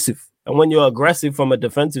he's aggressive, and when you're aggressive from a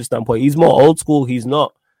defensive standpoint, he's more old school. He's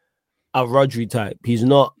not a Rodri type. He's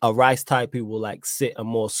not a Rice type who will like sit and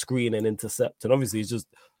more screen and intercept. And obviously, it's just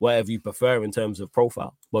whatever you prefer in terms of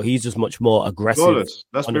profile. But he's just much more aggressive.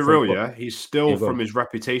 Let's be real, yeah. He's still from his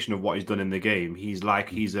reputation of what he's done in the game. He's like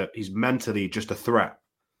he's mentally just a threat.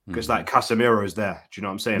 Because like Casemiro is there. Do you know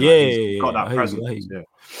what I'm saying? He's got that presence. The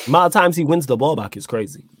amount of times he wins the ball back is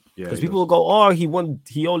crazy. Because people will go, oh,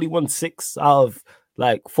 he only won 6 out of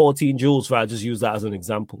like 14 duels. I just use that as an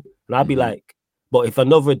example. And I'd be like, but if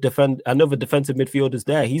another defensive midfielder is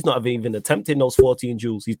there, he's not even attempting those 14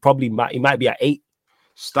 duels. He might be at 8.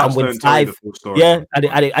 Stats don't tell you the full story. Yeah,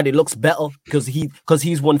 and it looks better because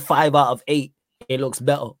he's won 5 out of 8. It looks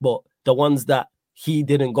better. But the ones that he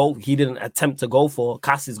didn't attempt to go for,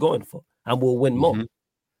 Cass is going for, and will win more.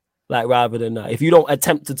 Like rather than that. If you don't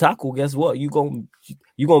attempt to tackle, guess what? You're gonna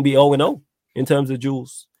be 0-0 in terms of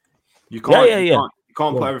duels. You can't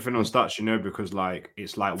put everything on stats, because like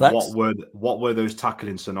it's like facts. what were those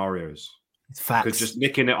tackling scenarios? It's facts. Because just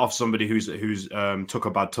nicking it off somebody who's took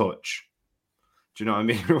a bad touch. Do you know what I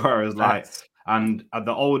mean? Whereas facts. And at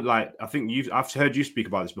the old, like I think I've heard you speak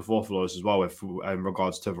about this before, Flores, as well, in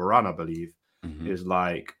regards to Varane, I believe, is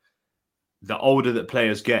like the older that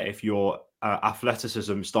players get, if your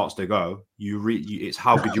athleticism starts to go, it's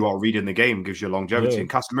how good you are reading the game gives you longevity. And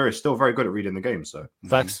Casemiro is still very good at reading the game. So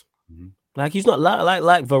facts. Like he's not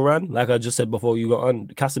like Varane. Like I just said before you got on,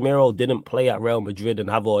 Casemiro didn't play at Real Madrid and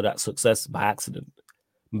have all that success by accident.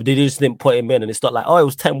 But they just didn't put him in, and it's not like, oh, it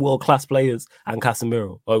was 10 world-class players and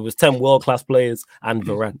Casemiro, or it was 10 world-class players and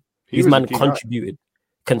Varane. These man contributed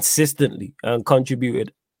consistently and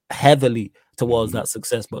contributed heavily towards that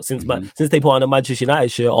success. But since they put on a Manchester United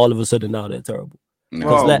shirt, all of a sudden now they're terrible.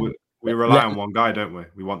 Well, we rely on one guy, don't we?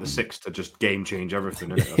 We want the six to just game change everything.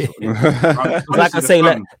 Like I say,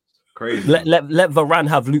 let Varane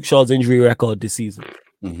have Luke Shaw's injury record this season.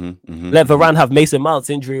 Let Varane have Mason Mount's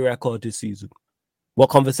injury record this season. What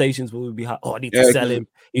conversations will we be having? Oh, I need to sell him.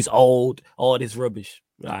 He's old. All this rubbish.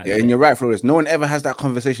 Right, and you're right, Flores. No one ever has that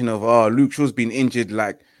conversation of, oh, Luke Shaw's been injured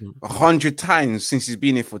like 100 times since he's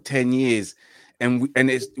been here for 10 years. And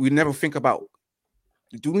we never think about,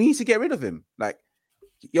 do we need to get rid of him? Like,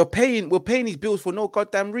 we're paying his bills for no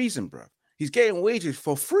goddamn reason, bro. He's getting wages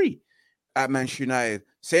for free at Manchester United.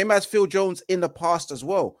 Same as Phil Jones in the past as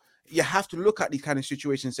well. You have to look at these kind of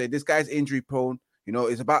situations and say, this guy's injury prone. You know,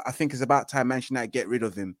 I think it's about time Manchester United get rid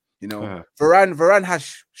of him. You know, Varane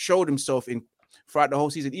has showed himself throughout the whole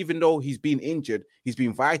season, even though he's been injured, he's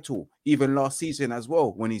been vital, even last season as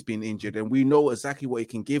well, when he's been injured. And we know exactly what he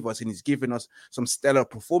can give us, and he's given us some stellar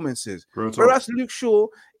performances. Whereas Luke Shaw,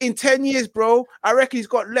 in 10 years, bro, I reckon he's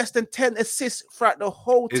got less than 10 assists throughout the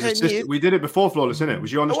whole 10 years. We did it before, Flawless, isn't it?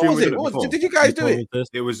 Was you on the stream? Did you guys do it?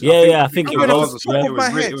 It was. I think it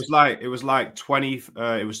was like 20.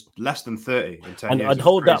 It was less than 30 in 10 years. I'd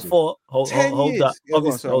hold that for hold that.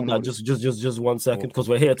 Obviously, hold that. Just 1 second, because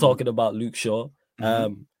we're here talking about Luke Shaw.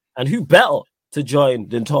 And who better to join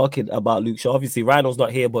than talking about Luke Shaw? Obviously, Rhino's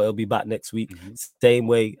not here, but he'll be back next week. Same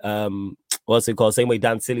way, what's it called? Same way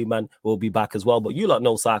Dan Sillyman will be back as well. But you lot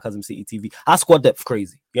know Sarcasm City TV. Our squad depth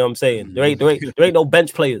crazy. You know what I'm saying? There ain't no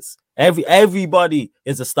bench players. Everybody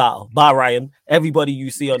is a starter. Bar Ryan. Everybody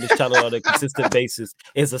you see on this channel on a consistent basis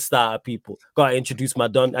is a starter, people. Gotta introduce my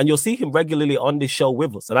Don. And you'll see him regularly on this show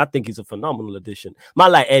with us. And I think he's a phenomenal addition. My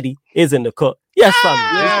like Eddie is in the cut. Yes, fam.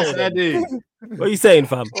 Yes, Eddie. What are you saying,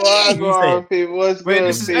 fam? Wait,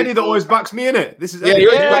 this is Eddie that always backs me in it. This is Eddie.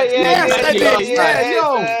 Eddie.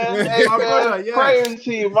 Praying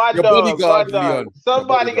to you, my dog.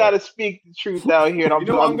 Somebody got to speak the truth out here. And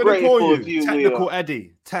I'm grateful of you, Technical Leo.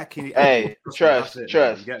 Eddie. Hey, trust. It's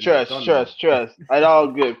all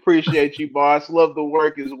good. Appreciate you, boss. Love the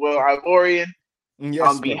work as well. Ivorian,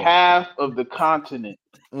 on behalf of the continent,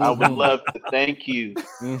 I would love to thank you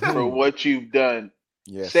for what you've done.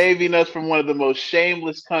 Yes. Saving us from one of the most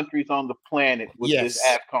shameless countries on the planet with this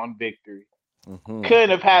AFCON victory. Couldn't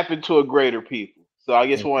have happened to a greater people. So I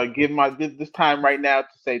just want to give this time right now to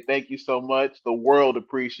say thank you so much. The world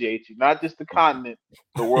appreciates you, not just the continent.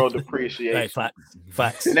 The world appreciates you.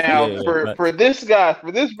 Facts. Now, for this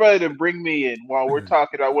brother to bring me in while we're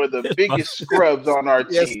talking about one of the biggest scrubs on our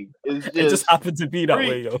team, it just happened to be that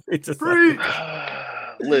way, yo. It just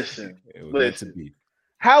listen.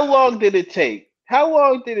 How long did it take?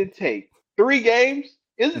 3 games?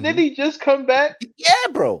 Did he just come back? Yeah,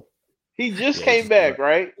 bro. He just came back,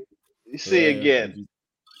 right? You see again.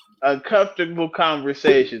 Uncomfortable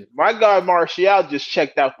conversations. My guy Martial just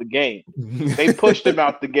checked out the game. They pushed him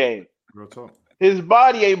out the game. Real talk. His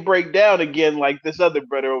body ain't break down again like this other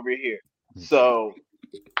brother over here. So,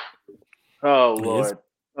 Lord.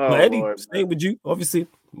 But Eddie, staying with you, obviously,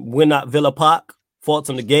 win at Villa Park. Thoughts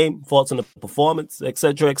on the game, thoughts on the performance,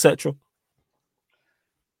 etc., etc.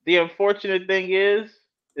 The unfortunate thing is,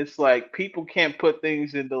 it's like people can't put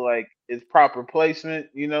things into like its proper placement.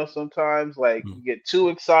 You know, sometimes like you get too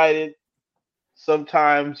excited.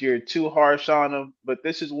 Sometimes you're too harsh on them. But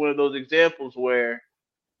this is one of those examples where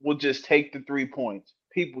we'll just take the 3 points.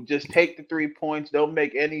 People just take the 3 points. Don't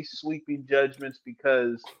make any sweeping judgments,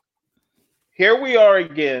 because here we are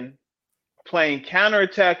again playing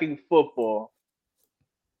counterattacking football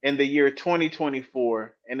in the year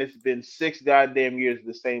 2024, and it's been 6 goddamn years of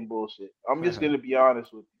the same bullshit. I'm just going to be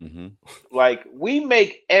honest with you. Like, we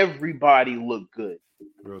make everybody look good.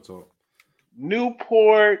 Real talk.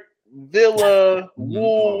 Newport, Villa,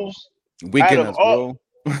 Wolves, Wigan as well.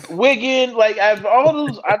 Wigan, like, after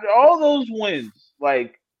all those wins,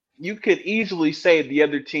 like, you could easily say the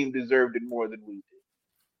other team deserved it more than we did.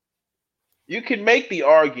 You can make the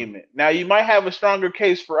argument. Now, you might have a stronger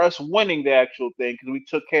case for us winning the actual thing because we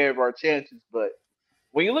took care of our chances. But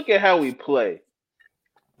when you look at how we play,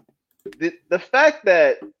 the fact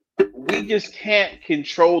that we just can't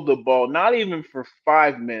control the ball, not even for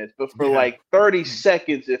 5 minutes, but for like 30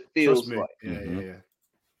 seconds, it feels like.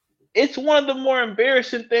 It's one of the more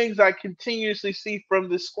embarrassing things I continuously see from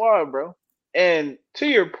this squad, bro. And to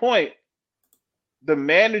your point, the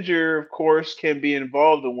manager, of course, can be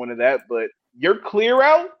involved in one of that, but your clear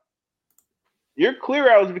out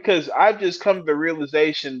is because I've just come to the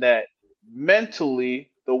realization that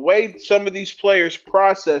mentally the way some of these players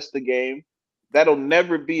process the game, that'll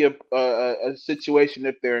never be a situation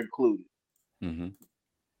if they're included. Mm-hmm.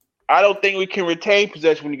 I don't think we can retain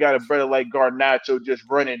possession when you got a brother like Garnacho just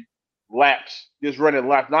running laps,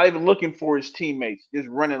 not even looking for his teammates, just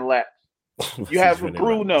running laps. You have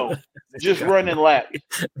Bruno just running laps.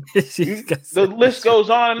 The list goes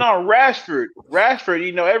on and on. Rashford,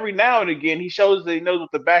 every now and again he shows that he knows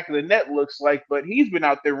what the back of the net looks like, but he's been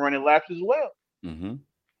out there running laps as well. Mm-hmm.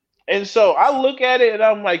 And so I look at it and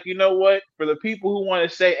I'm like, you know what? For the people who want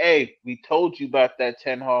to say, hey, we told you about that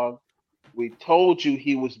Ten Hag. We told you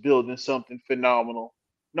he was building something phenomenal.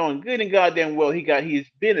 Knowing good and goddamn well he's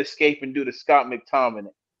been escaping due to Scott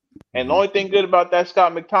McTominay. And the only thing good about that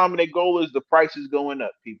Scott McTominay goal is the price is going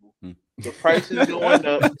up, people. The price is going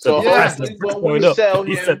up. So hopefully when we sell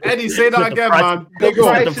him. Eddie, say that again, man.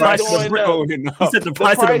 The price is going up. He said the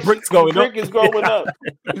price of the bricks going up. The brick is going up.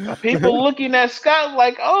 People looking at Scott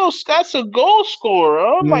like, oh, Scott's a goal scorer.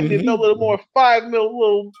 I might need a little more 5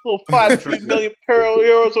 million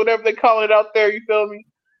euros, whatever they call it out there. You feel me?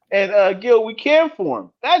 And Gil, we care for him.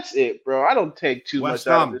 That's it, bro. I don't take too much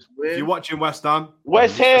out of this win. If you're watching West Ham,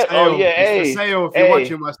 West Ham. Oh yeah, hey. If you're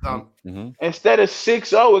watching West Ham, instead of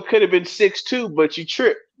 6-0, it could have been 6-2, but you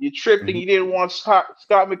tripped. You tripped and you didn't want Scott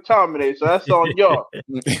McTominay, so that's on y'all.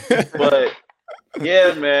 But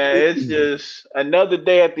yeah, man, it's just another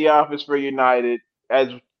day at the office for United. As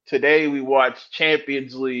today we watch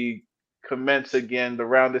Champions League commence again, the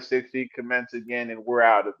round of 60 commence again, and we're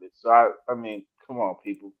out of it. So I mean, come on,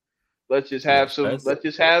 people. Let's just have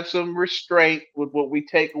some restraint with what we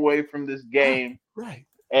take away from this game. Right.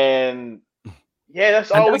 And yeah,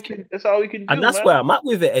 that's all we can do. And that's where I'm at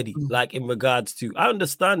with it, Eddie. Like in regards to, I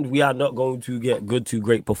understand we are not going to get good to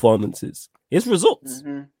great performances. It's results.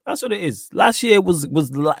 Mm-hmm. That's what it is. Last year was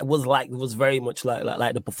very much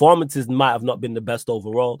like the performances might have not been the best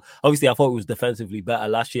overall. Obviously, I thought it was defensively better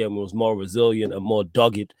last year and was more resilient and more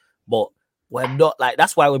dogged. But we're not like,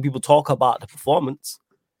 that's why when people talk about the performance,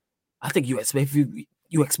 I think you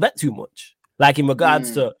expect too much. Like in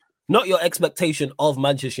regards to not your expectation of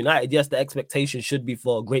Manchester United. Yes, the expectation should be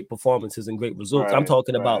for great performances and great results. I'm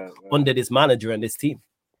talking about under this manager and this team.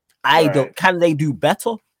 Can they do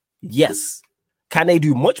better? Yes. Can they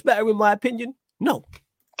do much better, in my opinion? No.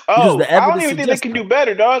 Oh, I don't even think they can do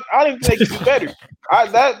better, dog. I don't even think they can do better.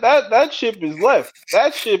 That ship is left.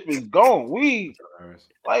 That ship is gone.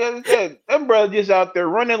 Like I said, them brothers just out there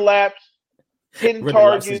running laps, hitting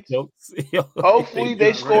targets. Hopefully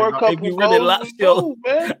they score a couple goals.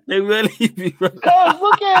 They really be running. Cuz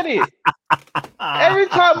look at it. Every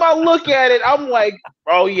time I look at it, I'm like,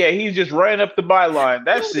 oh yeah, he's just running up the byline.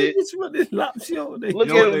 That's it. Look at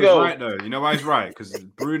him go. Right though. You know why he's right? Because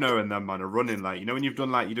Bruno and them man are running like, you know when you've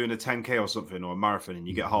done like you're doing a 10K or something or a marathon and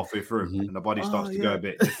you get halfway through and the body starts to go a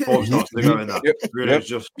bit, the form starts to go in that. Bruno's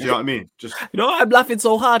just, you know what I mean? Just I'm laughing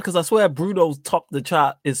so hard because I swear Bruno's topped the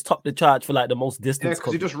chart for like the most distance.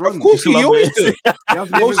 Because he just runs. Of course, he always do.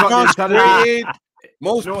 Most concentrated,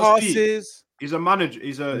 most passes. He's a manager.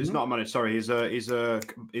 He's not a manager. Sorry, he's a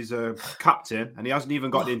captain, and he hasn't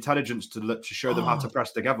even got the intelligence to show them how to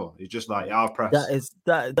press together. He's just like, I'll press.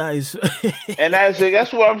 That is. And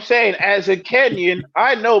that's what I'm saying. As a Kenyan,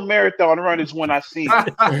 I know marathon runners when I see them.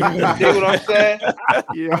 You see what I'm saying?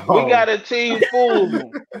 Yo. We got a team full of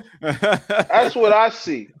them. That's what I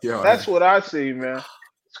see. That's what I see, man.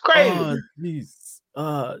 It's crazy.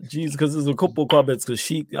 Jeez, because there's a couple comments. Because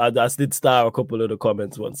Sheik, I did star a couple of the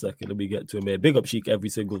comments. 1 second, let me get to him here. Big up Sheik every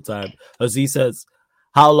single time. As he says,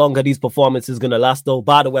 how long are these performances going to last though?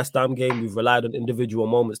 By the West Ham game, we've relied on individual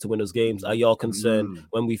moments to win us games. Are y'all concerned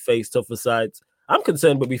when we face tougher sides? I'm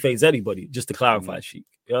concerned when we face anybody, just to clarify, Sheik.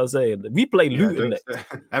 You know what I'm saying? We play Luton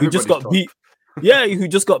who just got beat. Yeah, who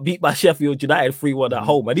just got beat by Sheffield United 3-1 at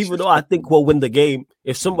home. And even though I think we'll win the game,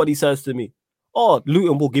 if somebody says to me, oh,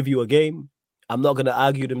 Luton will give you a game, I'm not going to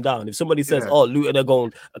argue them down. If somebody says, oh,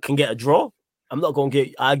 Luton can get a draw, I'm not going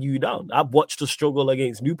to argue you down. I've watched the struggle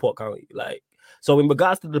against Newport currently. So in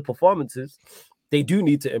regards to the performances, they do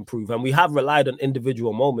need to improve. And we have relied on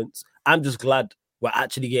individual moments. I'm just glad we're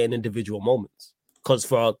actually getting individual moments. Because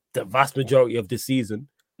for the vast majority of this season,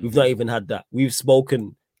 we've not even had that. We've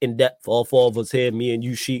spoken in depth, all four of us here, me and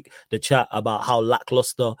you, Sheik, the chat about how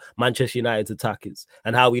lackluster Manchester United's attack is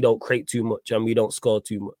and how we don't create too much and we don't score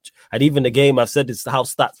too much. And even the game, I've said it's how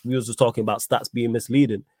we was just talking about stats being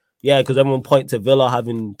misleading. Yeah, because everyone points to Villa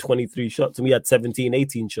having 23 shots and we had 17,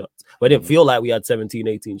 18 shots. But it didn't feel like we had 17,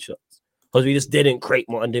 18 shots because we just didn't create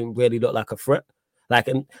more and didn't really look like a threat. Like,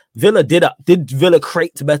 and Villa did Villa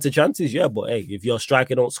create better chances? Yeah, but hey, if your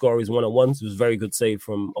striker don't score his one-on-ones, it was a very good save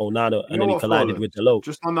from Onana, and then he collided with the low.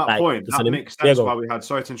 Just on that point, that makes sense why we had.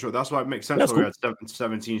 Sorry to interrupt. That's why it makes sense why we had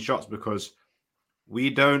 17 shots, because we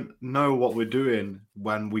don't know what we're doing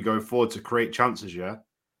when we go forward to create chances. Yeah.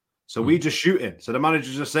 So we just shoot in. So the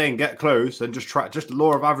manager's just saying, get close and just try, just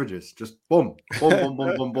law of averages. Just boom, boom, boom,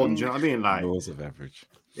 boom, boom, boom. Do you know what I mean? Like laws of average.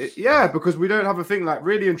 Yeah, because we don't have a thing like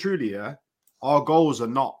really and truly, yeah. Our goals are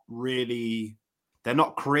not really, they're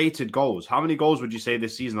not created goals. How many goals would you say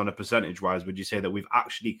this season on a percentage wise would you say that we've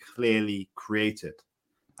actually clearly created?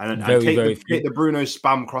 And take the Bruno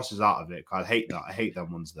spam crosses out of it. I hate that. I hate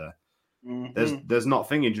them ones there. There's not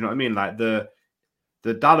thinking, do you know what I mean? Like the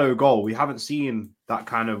Dalot goal, we haven't seen that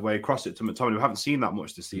kind of way cross it to McTominay. We haven't seen that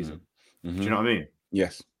much this season. Do you know what I mean?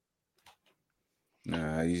 Yes.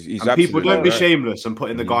 He's and people don't be shameless and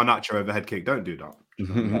put in the Garnacho overhead kick. Don't do that.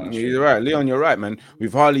 You're right, Leon. You're right, man.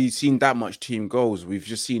 We've hardly seen that much team goals. We've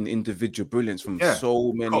just seen individual brilliance from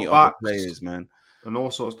so many other players, man. And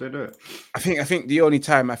all sorts they do it. I think the only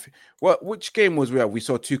time which game was we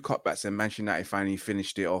saw 2 cutbacks and Manchester United finally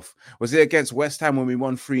finished it off? Was it against West Ham when we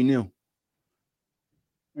won 3-0?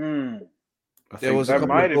 There was a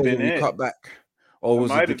couple of goals we cut back, or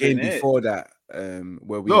was it the game before that?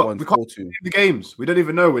 Where we won 4-2. The games we don't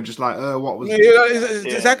even know. We're just like, what was?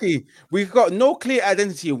 Exactly. We've got no clear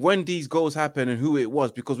identity of when these goals happened and who it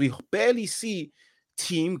was because we barely see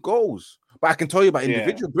team goals. But I can tell you about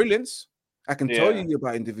individual brilliance. I can tell you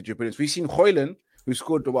about individual brilliance. We've seen Højlund, who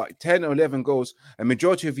scored 10 or 11 goals, and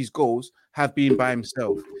majority of his goals have been by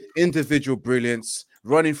himself. Individual brilliance,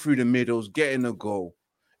 running through the middles, getting a goal.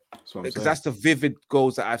 Because that's the vivid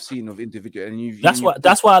goals that I've seen of individual, and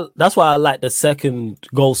that's why I like the second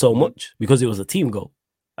goal so much, because it was a team goal.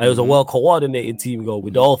 It was a well coordinated team goal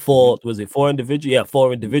with all 4. Was it 4 individuals? Yeah,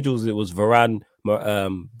 4 individuals. It was Varane,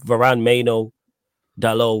 Maino,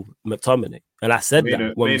 Dalot, McTominay, and I said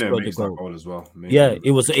that when we scored the goal as well. Yeah,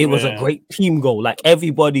 it was a great team goal. Like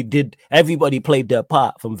everybody played their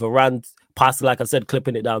part, from Varane passing, like I said,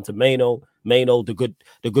 clipping it down to Maino,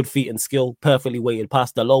 the good feet and skill, perfectly weighted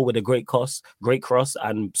past the low with a great cross,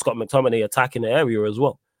 and Scott McTominay attacking the area as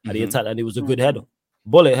well. And he attacked, and it was a good header,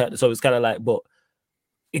 bullet header. So it's kind of like, but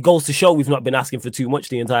it goes to show we've not been asking for too much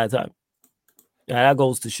the entire time. Yeah, that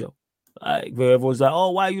goes to show. Like, where everyone's like,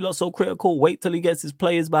 oh, why are you not so critical? Wait till he gets his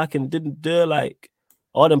players back, and didn't do like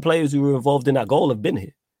all them players who were involved in that goal have been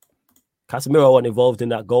here. Casemiro wasn't involved in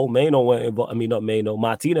that goal. Maino weren't involved. I mean, not Maino.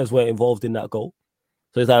 Martinez weren't involved in that goal.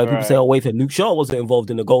 So it's like people say, oh, wait, for Luke Shaw wasn't involved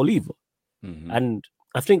in the goal either. And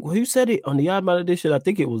I think who said it on the Yardman edition? I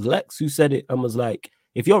think it was Lex who said it and was like,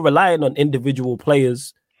 if you're relying on individual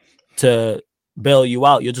players to bail you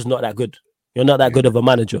out, you're just not that good. You're not that good of a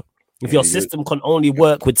manager. If your system can only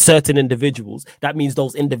work with certain individuals, that means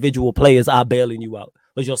those individual players are bailing you out.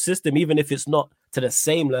 Because your system, even if it's not to the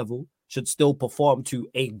same level, should still perform to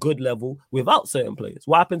a good level without certain players.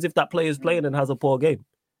 What happens if that player is playing and has a poor game?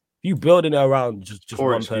 You building it around just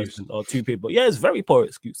one person or 2 people. Yeah, it's very poor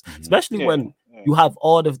excuse, especially when you have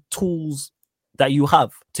all the tools that you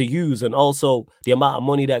have to use, and also the amount of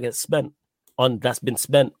money that that's been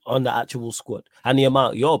spent on the actual squad and the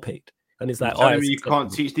amount you're paid. And it's like, you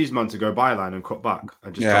can't teach these men to go byline and cut back.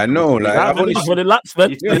 I know. Like, I've only running laps,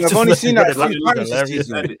 man. I've only seen that a few times this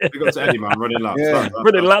season. We got to Eddie, man, running laps.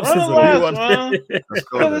 Running laps is a new one.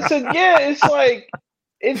 It's like,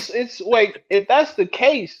 it's like, if that's the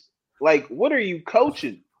case, like, what are you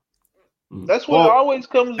coaching? That's what always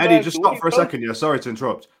comes back. Eddie, just stop for a second. Yeah, sorry to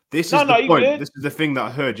interrupt. This is the point. This is the thing that I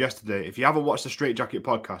heard yesterday. If you haven't watched the Straight Jacket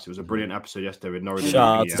podcast, it was a brilliant episode yesterday with Norridin.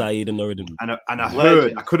 Shout out to Zaid and Norridin. And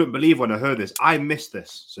I couldn't believe when I heard this. I missed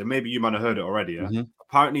this, so maybe you might have heard it already. Yeah?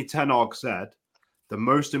 Apparently, Ten Hag said the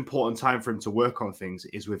most important time for him to work on things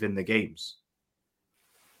is within the games.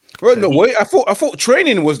 Well, no, wait. I thought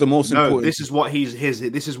training was the most important. This is what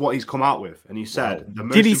he's come out with, and he said.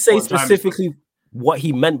 Did he say specifically what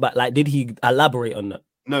he meant? But like, did he elaborate on that?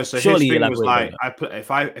 No, so surely his thing was like,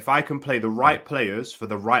 if I can play the right players for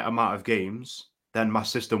the right amount of games, then my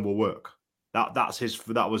system will work. That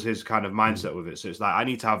was his kind of mindset with it. So it's like, I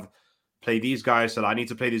need to play these guys. So I need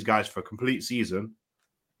to play these guys for a complete season,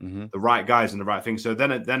 the right guys and the right thing. So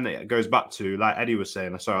then it goes back to, like Eddie was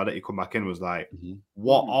saying. Sorry, I'll let you come back in. Was like,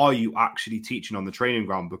 what are you actually teaching on the training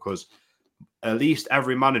ground? Because at least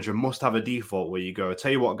every manager must have a default where you go, I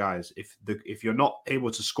tell you what, guys, if you're not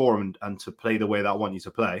able to score and to play the way that I want you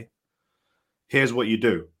to play, here's what you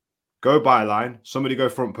do. Go byline, somebody go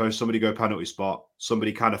front post, somebody go penalty spot,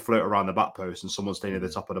 somebody kind of float around the back post, and someone stay near the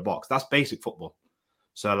top of the box. That's basic football.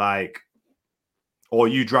 So, like, Or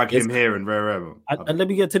you drag him here and wherever. And let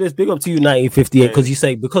me get to this. Big up to you, 1958, because you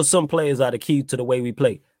say because some players are the key to the way we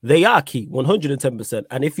play. They are key, 110%.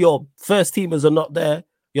 And if your first teamers are not there,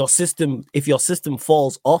 if your system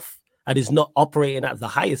falls off and is not operating at the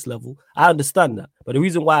highest level, I understand that. But the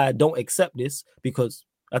reason why I don't accept this, because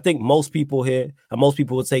I think most people here, and most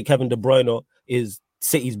people would say Kevin De Bruyne is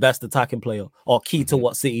City's best attacking player or key to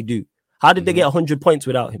what City do. How did they get 100 points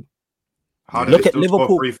without him? How did they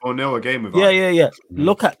Liverpool 3-4-0 a game without him? Yeah.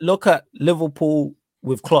 Look at Liverpool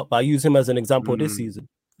with Klopp. I use him as an example this season.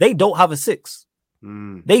 They don't have a 6.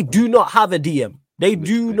 They do not have a DM. They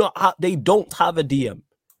don't have a DM.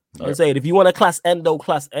 I'm saying if you want to class Endo,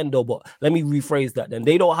 but let me rephrase that then.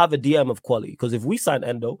 They don't have a DM of quality, because if we sign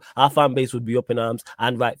Endo, our fan base would be up in arms,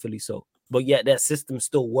 and rightfully so. But yet their system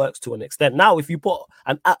still works to an extent. Now, if you put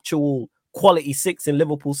an actual quality 6 in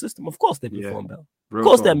Liverpool system, of course they perform better. Of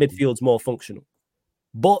course their midfield's more functional.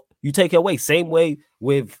 But you take it away. Same way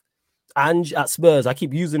with Ange at Spurs. I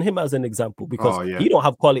keep using him as an example because he don't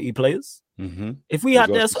have quality players. If we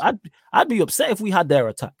had theirs, I'd be upset if we had their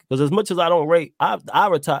attack. Because as much as I don't rate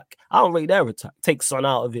our attack, I don't rate their attack. Take Son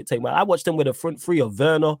out of it. I watched them with a front three of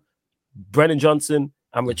Werner, Brennan Johnson,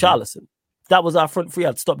 and Richarlison. That was our front three.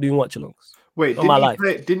 I'd stop doing watch-alongs. Wait,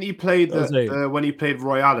 didn't he play when he played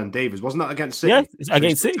Royale and Davies? Wasn't that against City? Yeah, it's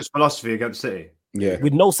against City. His philosophy against City. Yeah,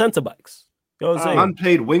 with no centre backs. You know what I'm saying? Man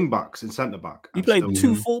played wing backs and centre back. He played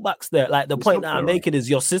 2 full backs there. Like the point that I'm making is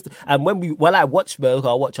your system. And when I watch Spurs,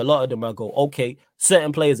 I watch a lot of them. I go, okay,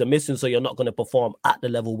 certain players are missing, so you're not going to perform at the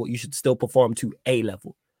level, but you should still perform to a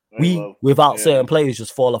level. Without certain players,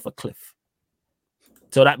 just fall off a cliff.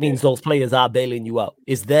 So that means those players are bailing you out.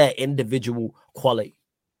 It's their individual quality.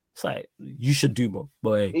 It's like you should do more.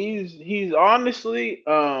 But hey. He's honestly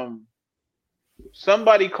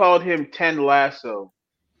somebody called him 10 Lasso.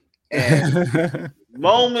 And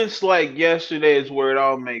moments like yesterday is where it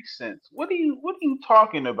all makes sense. What are you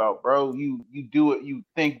talking about, bro? You do it, you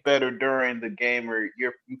think better during the game, or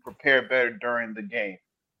you prepare better during the game.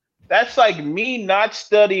 That's like me not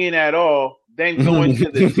studying at all, then going to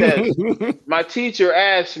the test. My teacher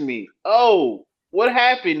asked me, "Oh, what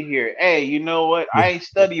happened here?" Hey, you know what? I ain't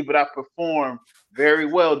studied, but I performed very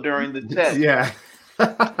well during the test. Yeah.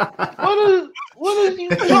 What is you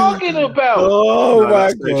talking about? Oh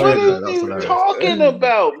my God! What is you talking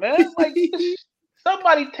about, man? Like,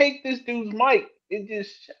 somebody take this dude's mic and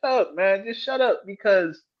just shut up, man. Just shut up,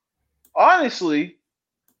 because honestly,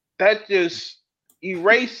 that just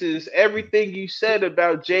erases everything you said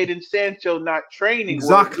about Jadon Sancho not training.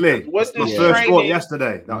 Exactly. What does training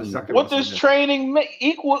yesterday? That was exactly what does training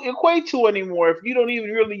equate to anymore if you don't even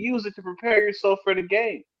really use it to prepare yourself for the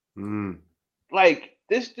game? Like,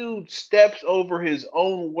 this dude steps over his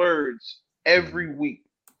own words every week.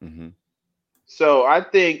 So I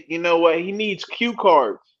think, you know what? He needs cue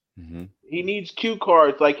cards. He needs cue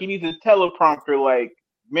cards. Like, he needs a teleprompter. Like,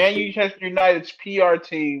 Manchester United's PR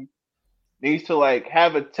team needs to, like,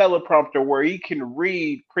 have a teleprompter where he can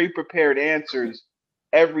read pre-prepared answers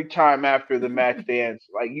every time after the match they answer.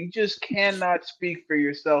 Like, you just cannot speak for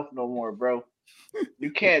yourself no more, bro.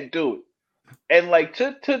 You can't do it. And like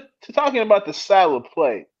to talking about the style of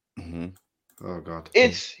play, oh god,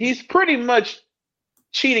 he's pretty much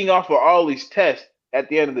cheating off of all these tests at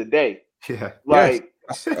the end of the day. Yeah, like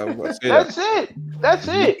that's it.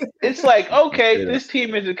 It's like, okay, this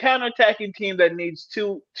team is a counterattacking team that needs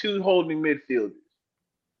two holding midfielders.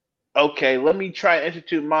 Okay, let me try and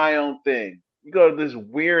institute my own thing. You go to this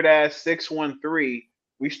weird ass 6-1-3.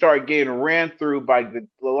 We start getting ran through by the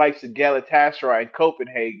likes of Galatasaray and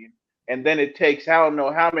Copenhagen. And then it takes, I don't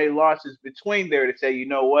know how many losses between there to say, you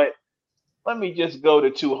know what? Let me just go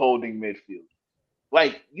to 2 holding midfield.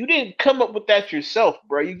 Like, you didn't come up with that yourself,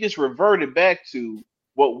 bro. You just reverted back to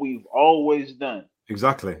what we've always done.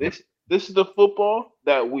 Exactly. This is the football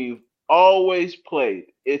that we've always played.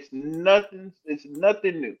 It's nothing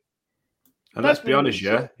new. And let's be honest,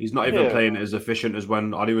 he's not even playing as efficient as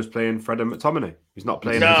when Ollie was playing Fred and McTominay. He's not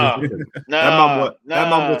playing as efficient. Their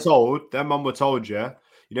mum were told, you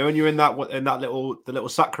know, when you're in that little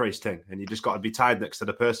sack race thing, and you just got to be tied next to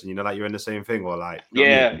the person, you know, like you're in the same thing, or like,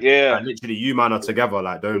 like, literally, you man are together,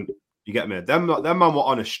 like, don't you get me? Them man were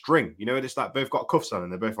on a string, you know, it's like both got cuffs on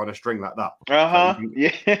and they're both on a string like that.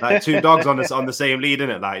 Like 2 dogs on the same lead,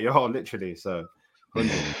 innit? Like, you're literally so hand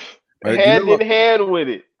in hand with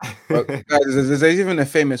it. Guys, there's even a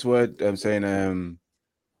famous word saying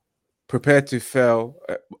prepare to fail.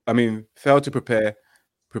 Fail to prepare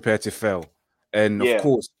to fail. And of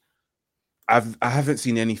course, I haven't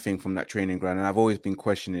seen anything from that training ground, and I've always been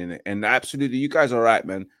questioning it. And absolutely, you guys are right,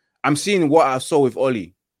 man. I'm seeing what I saw with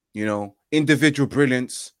Ollie. You know, individual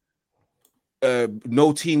brilliance,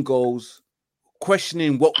 no team goals,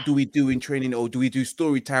 questioning what do we do in training, or do we do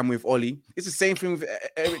story time with Ollie? It's the same thing with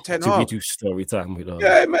Eric Ten Hag. Do we do story time with Ollie?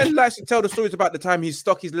 Yeah, man likes to tell the stories about the time he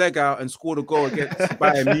stuck his leg out and scored a goal against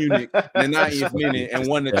Bayern Munich in the 90th minute and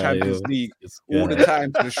won the Champions League. All the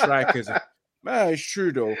time to the strikers. Man, it's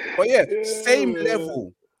true though. But yeah, same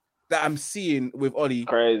level that I'm seeing with Ollie.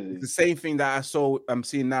 Crazy. The same thing that I'm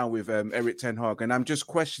seeing now with Eric Ten Hag, and I'm just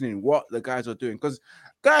questioning what the guys are doing. Because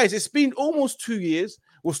guys, it's been almost 2 years.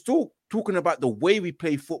 We're still talking about the way we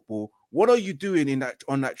play football. What are you doing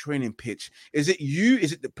on that training pitch? Is it you?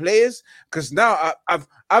 Is it the players? Because now I've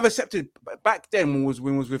accepted. Back then when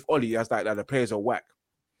it was with Ollie, I was like, the players are whack.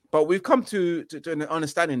 But we've come to an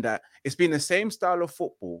understanding that it's been the same style of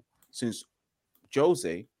football since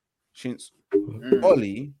Jose, since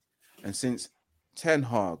Ollie, and since Ten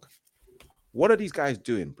Hag. What are these guys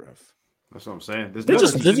doing, bruv? That's what I'm saying. They're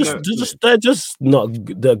just not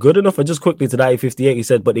they're good enough. And just quickly to that 58, he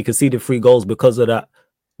said, but they conceded 3 goals because of that.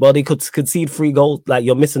 Well, they could concede 3 goals. Like,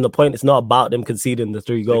 you're missing the point. It's not about them conceding the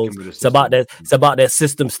 3 goals. It's about their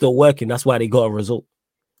system still working. That's why they got a result.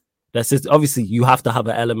 That's just, obviously you have to have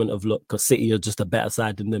an element of luck because City are just a better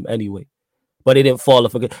side than them anyway. But they didn't fall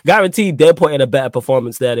off again. Guaranteed they're putting a better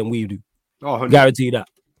performance there than we do. Oh, guarantee that.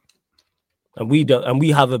 And we don't, and we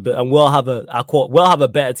have we'll have a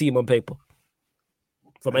better team on paper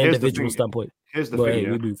from an individual standpoint. Here's the thing.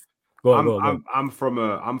 Hey, we do. I'm from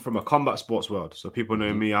a combat sports world, so people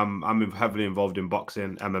know me. I'm heavily involved in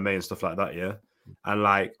boxing, MMA, and stuff like that. Yeah, and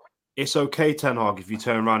like it's okay, Ten Hag, if you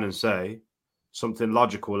turn around and say something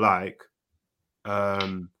logical like,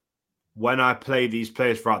 when I play these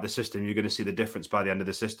players throughout the system, you're going to see the difference by the end of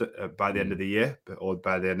the system, by the end of the year, or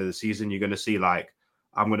by the end of the season. You're going to see like,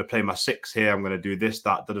 I'm going to play my 6 here. I'm going to do this,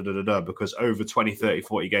 that, because over 20, 30,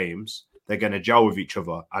 40 games, they're going to gel with each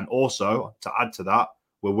other. And also, to add to that,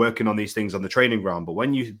 we're working on these things on the training ground. But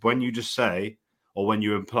when you just say, or when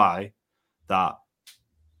you imply that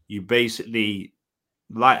you basically,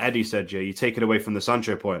 like Eddie said, you take it away from the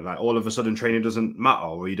Sancho point. Like, all of a sudden training doesn't matter,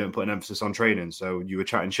 or you don't put an emphasis on training. So you were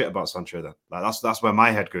chatting shit about Sancho then. Like, that's where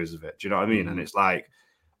my head goes with it. Do you know what I mean? And it's like,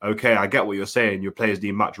 okay, I get what you're saying. Your players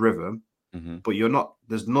need match rhythm. But you're not.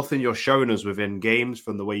 There's nothing you're showing us within games,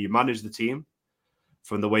 from the way you manage the team,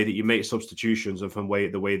 from the way that you make substitutions, and from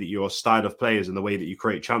the way that your style of players and the way that you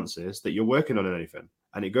create chances, that you're working on anything.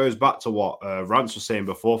 And it goes back to what Rance was saying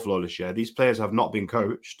before, Flawless. Yeah, these players have not been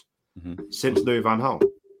coached since Louis van Gaal.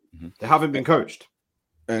 They haven't been coached.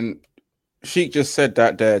 And Sheik just said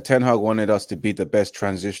that Ten Hag wanted us to be the best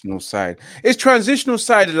transitional side. Is transitional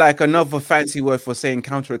side like another fancy word for saying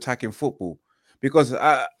counter-attacking football? Because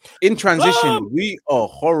in transition, we are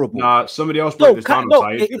horrible. Nah, somebody else broke this down.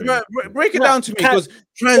 Break it down to me, because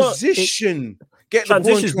transition. Get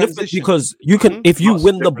transition is different because you can, if you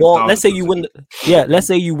win the ball, let's say you win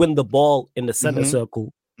the ball in the center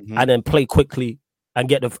circle and then play quickly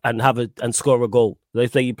and and score a goal.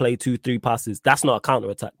 Let's say you play 2-3 passes. That's not a counter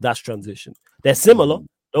attack. That's transition. They're similar.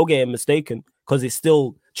 Don't get mistaken, because it's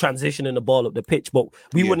still transitioning the ball up the pitch. But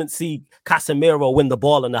we wouldn't see Casemiro win the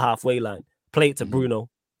ball on the halfway line. Play it to Bruno.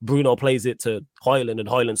 Bruno plays it to Højlund, and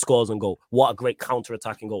Højlund scores and goal. What a great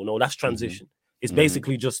counter-attacking goal. No, that's transition. It's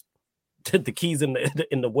basically just the keys in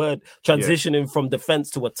the word, transitioning from defense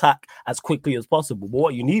to attack as quickly as possible. But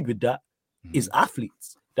what you need with that is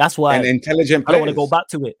athletes. That's why and intelligent players. I don't want to go back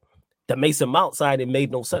to it. The Mason Mount side, it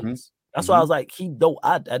made no sense. That's why I was like, he don't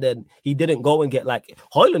add. And then he didn't go and get, like,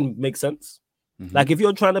 Højlund makes sense. Like, if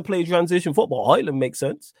you're trying to play transition football, Højlund makes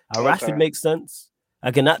sense. Rashford makes sense.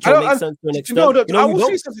 Like, an actual makes sense to an extent.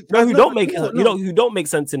 Who don't make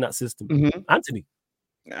sense in that system? Anthony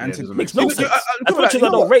makes no sense. As much as I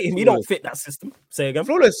don't rate him, he don't fit that system. Say again.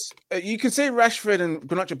 Flawless. You can say Rashford and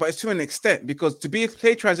Garnacho, but it's to an extent, because to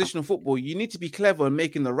play transitional football, you need to be clever in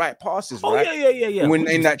making the right passes, right? Yeah. When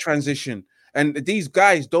in that transition. And these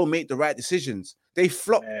guys don't make the right decisions. They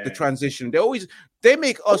flop the transition. They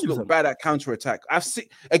make us look bad at counter-attack. I've seen,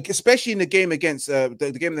 especially in the game against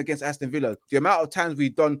the game against Aston Villa, the amount of times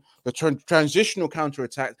we've done the transitional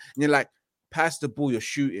counter-attack, and you're like, pass the ball, you're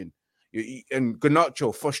shooting. And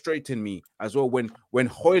Garnacho frustrating me as well when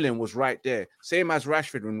Højlund was right there. Same as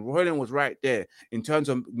Rashford, when Højlund was right there in terms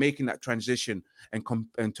of making that transition and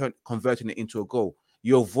converting it into a goal.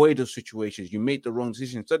 You avoid those situations. You make the wrong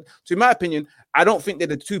decisions. So, in my opinion, I don't think they're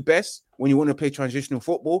the two best when you want to play transitional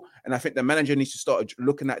football. And I think the manager needs to start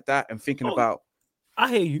looking at that and thinking about. I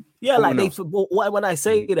hear you. Yeah, like when I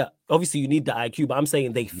say that, obviously you need the IQ, but I'm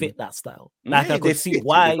saying they fit that style. Like, I could see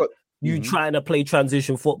why you trying to play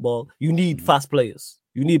transition football. You need fast players.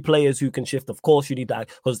 You need players who can shift. Of course, you need that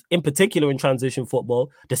because, in particular, in transition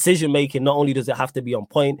football, decision making not only does it have to be on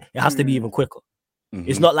point, it has to be even quicker.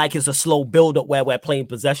 It's not like it's a slow build up where we're playing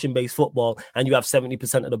possession based football and you have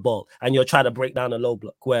 70% of the ball and you're trying to break down a low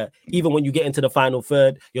block. Where even when you get into the final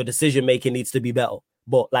third, your decision making needs to be better.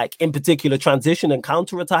 But like in particular, transition and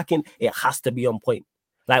counter attacking, it has to be on point.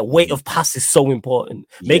 Like weight of pass is so important.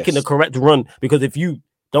 Making the correct run, because if you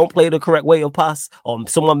don't play the correct way of pass, or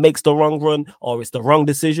someone makes the wrong run, or it's the wrong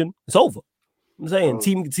decision, it's over. I'm saying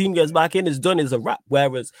team gets back in, it's done, it's a wrap.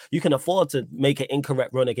 Whereas you can afford to make an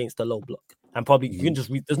incorrect run against a low block, and probably you can just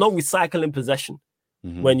there's no recycling possession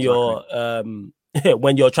when you're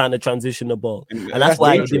when you're trying to transition the ball, and that's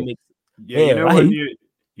why it didn't make.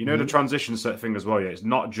 You know the transition set thing as well. Yeah, it's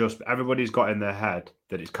not just everybody's got in their head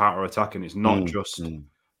that it's counter attacking. It's not just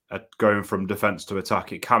going from defense to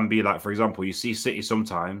attack. It can be like, for example, you see City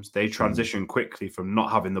sometimes they transition quickly from not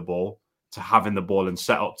having the ball to having the ball and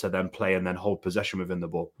set up to then play and then hold possession within the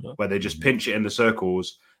ball, where they just pinch it in the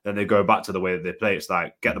circles, then they go back to the way that they play. It's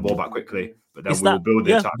like get the ball back quickly, but then we'll build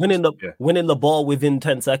the attack. Winning the ball within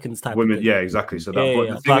 10 seconds type. Yeah, exactly. So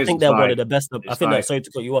I think they're one of the best. I think that, sorry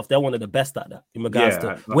to cut you off, they're one of the best at that in regards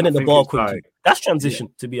to winning the ball quickly. That's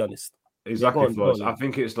transition, to be honest. Exactly. I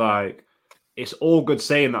think it's like, it's all good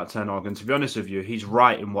saying that, Ten Hag, and to be honest with you, he's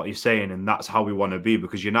right in what he's saying, and that's how we want to be,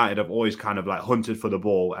 because United have always kind of like hunted for the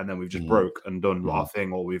ball, and then we've just broke and done our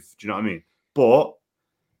thing, or do you know what I mean? But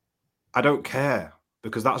I don't care,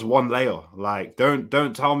 because that's one layer. Like,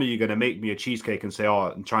 don't tell me you're going to make me a cheesecake and say,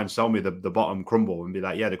 and try and sell me the bottom crumble and be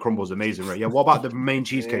like, yeah, the crumble's amazing, right? Yeah, what about the main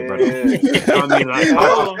cheesecake, brother? You know what I mean?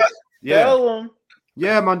 Like,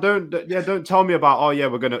 yeah, man, don't tell me about,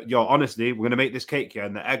 honestly, we're gonna make this cake,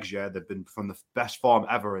 and the eggs, they've been from the best farm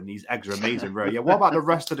ever, and these eggs are amazing, bro. Yeah, what about the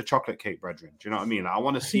rest of the chocolate cake, brethren? Do you know what I mean? Like, I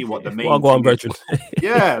want to see what the main go on, brethren.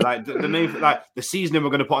 Like the main, like the seasoning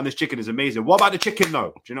we're gonna put on this chicken is amazing. What about the chicken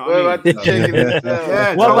though? Do you know what I mean? About the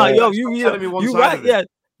chicken? What about you right? Yeah.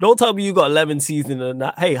 Don't tell me you got lemon seasoning and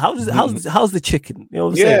that. Hey, how's the chicken? You know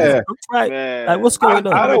what I'm saying? Right. Man. Like, what's going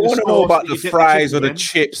on? I don't want to know about the fries or the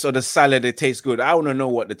chips or the salad that tastes good. I want to know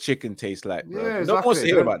what the chicken tastes like, bro. Yeah, exactly. Don't want to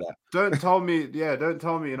hear about that. Don't tell me,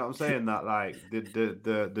 you know what I'm saying? That like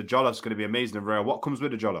the jollof's gonna be amazing and rare. What comes with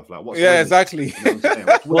the jollof? Like what's exactly. You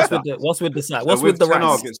know what's with the side? So what's with the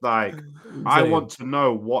rice? It's like I want to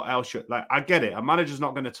know what else I get it. A manager's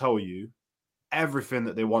not gonna tell you everything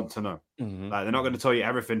that they want to know. Like they're not going to tell you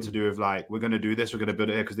everything to do with like, we're going to do this, we're going to build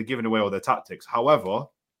it here, because they're giving away all their tactics. However,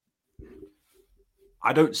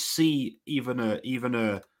 I don't see even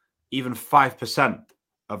 5%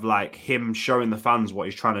 of like him showing the fans what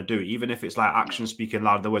he's trying to do, even if it's like action speaking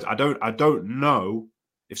louder than words. I don't know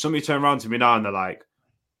if somebody turned around to me now and they're like,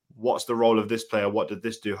 what's the role of this player? What did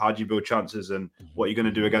this do? How do you build chances? And what are you going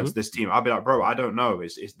to do against this team? I'll be like, bro, I don't know.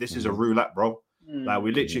 This is a roulette, bro. Like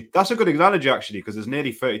we literally, that's a good analogy actually, because there's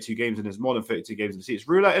nearly 32 games and there's more than 32 games in the season. It's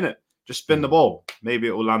roulette, innit? Just spin the ball. Maybe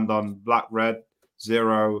it will land on black, red,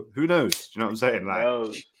 0. Who knows? Do you know what I'm saying?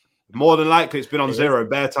 Like more than likely, it's been on 0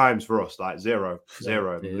 bare times for us. Like 0.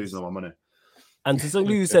 I'm losing all my money. And to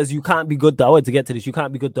somebody who says you can't be good, I wanted to get to this. You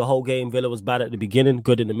can't be good the whole game. Villa was bad at the beginning,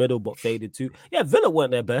 good in the middle, but faded too. Yeah, Villa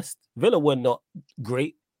weren't their best. Villa were not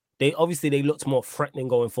great. They looked more threatening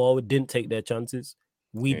going forward. Didn't take their chances.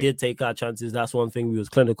 We did take our chances. That's one thing. We was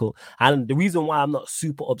clinical. And the reason why I'm not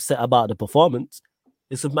super upset about the performance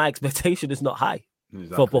is that my expectation is not high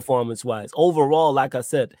for performance-wise. Overall, like I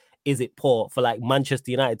said, is it poor for like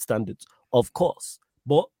Manchester United standards? Of course.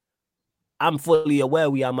 But I'm fully aware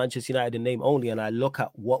we are Manchester United in name only, and I look at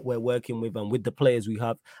what we're working with and with the players we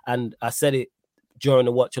have. And I said it during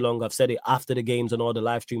the watch along. I've said it after the games and all the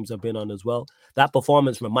live streams I've been on as well. That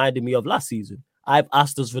performance reminded me of last season. I've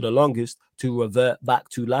asked us for the longest to revert back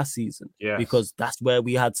to last season because that's where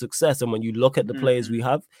we had success. And when you look at the players we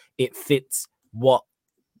have, it fits what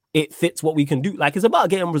we can do. Like, it's about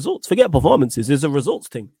getting results. Forget performances. It's a results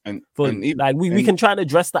thing. We can try and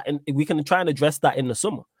address that. We can try and address that in the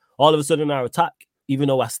summer. All of a sudden, our attack, even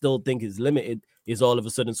though I still think is limited, is all of a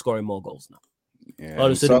sudden scoring more goals now. Yeah, all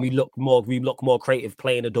of a sudden, we look more creative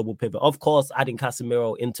playing a double pivot. Of course, adding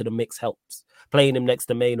Casemiro into the mix helps. Playing him next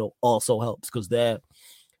to Mano also helps because the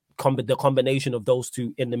combination of those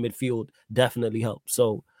two in the midfield definitely helps.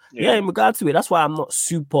 So in regard to it, that's why I'm not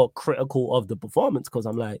super critical of the performance, because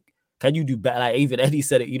I'm like, can you do better? Like even Eddie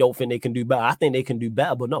said it, you don't think they can do better. I think they can do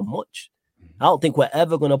better, but not much. I don't think we're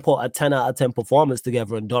ever going to put a 10 out of 10 performance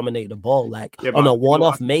together and dominate the ball. Like on a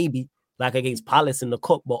one-off, maybe like against Palace in the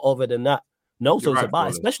cup, but other than that, no. So it's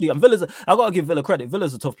about, especially, and Villa's, I got to give Villa credit.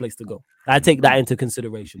 Villa's a tough place to go. I take that into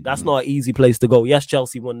consideration. That's not an easy place to go. Yes,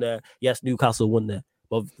 Chelsea won there. Yes, Newcastle won there.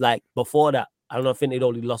 But like before that, I don't know. I think they'd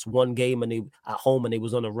only lost one game and they at home and they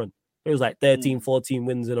was on a run. It was like 13, 14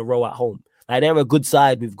 wins in a row at home. Like they're a good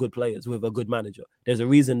side with good players, with a good manager. There's a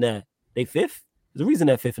reason they fifth. There's a reason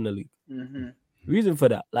they're fifth in the league. Reason for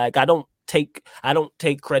that. Like I don't take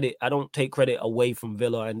credit away from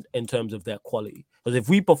Villa in terms of their quality. Because if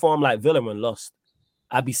we perform like Villa and lost,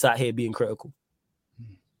 I'd be sat here being critical.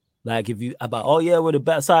 Like if you about, oh yeah, we're the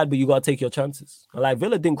better side, but you gotta take your chances. Like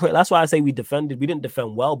Villa didn't quit. That's why I say we defended. We didn't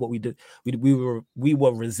defend well, but we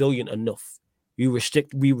were resilient enough. We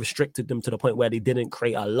restricted them to the point where they didn't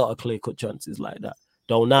create a lot of clear-cut chances like that.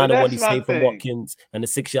 The Onana one he saved from Watkins and the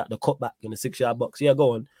 6-yard, the cutback in the 6-yard box. Yeah,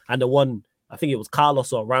 go on. And the one, I think it was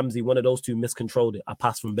Carlos or Ramsey, one of those two miscontrolled it. A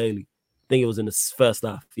pass from Bailey. I think it was in the first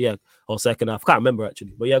half, yeah, or second half. Can't remember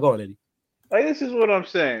actually. But yeah, go on, Eddie. Like this is what I'm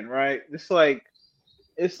saying, right?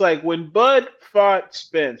 It's like when Bud fought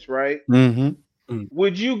Spence, right?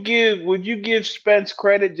 Would you give Spence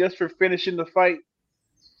credit just for finishing the fight?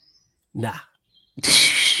 Nah.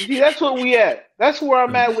 See, that's what we at. That's where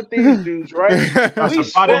I'm at with these dudes, right? That's a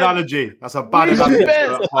bad analogy. That's a bad analogy.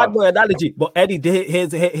 It's a bad analogy. But Eddie,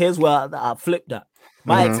 here's where I flipped that.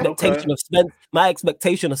 My expectation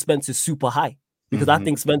of Spence is super high. Because I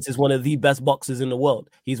think Spence is one of the best boxers in the world.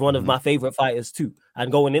 He's one of my favorite fighters too.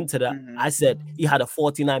 And going into that, I said he had a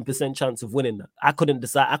 49% chance of winning that. I couldn't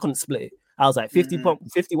decide. I couldn't split it. I was like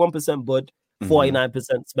 51% Bud,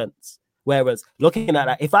 49% Spence. Whereas looking at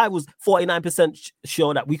that, if I was 49%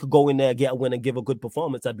 sure that we could go in there, get a win, and give a good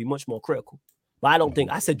performance, I'd be much more critical. But I don't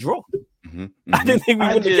think I said draw. I didn't think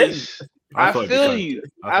we would have. I feel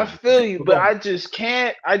you, but I just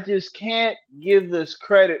can't give this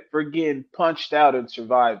credit for getting punched out and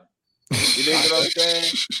surviving. You know what I'm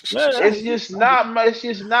saying? It's just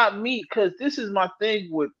not me, because this is my thing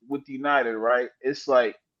with United, right? It's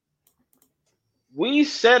like we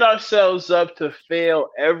set ourselves up to fail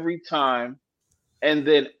every time and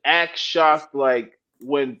then act shocked like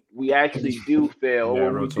when we actually do fail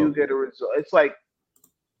or when we do get a result. It's like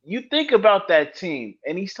you think about that team,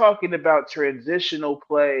 and he's talking about transitional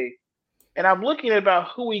play, and I'm looking about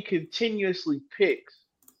who he continuously picks,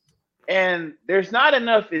 and there's not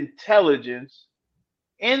enough intelligence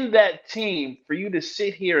in that team for you to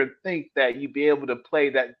sit here and think that you'd be able to play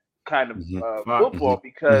that kind of football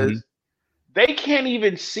because they can't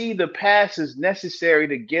even see the passes necessary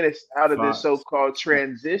to get us out of this so-called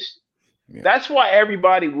transition. Yeah. That's why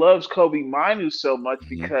everybody loves Kobe Manu so much,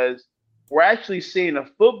 because we're actually seeing a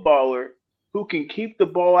footballer who can keep the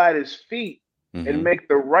ball at his feet and make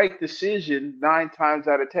the right decision 9 times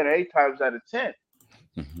out of 10, 8 times out of 10.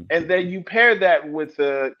 And then you pair that with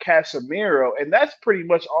Casemiro, and that's pretty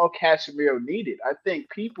much all Casemiro needed. I think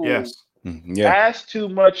people ask too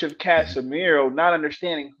much of Casemiro, not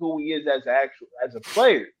understanding who he is as a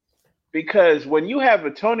player. Because when you have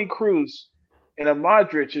a Toni Kroos and a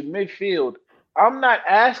Modric in midfield, I'm not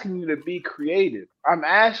asking you to be creative. I'm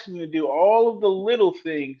asking you to do all of the little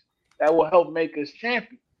things that will help make us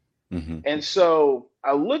champions. And so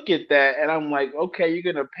I look at that and I'm like, okay, you're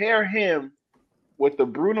going to pair him with the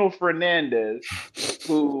Bruno Fernandes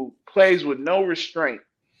who plays with no restraint.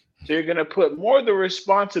 So you're going to put more of the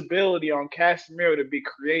responsibility on Casemiro to be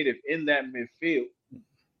creative in that midfield.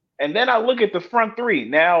 And then I look at the front three.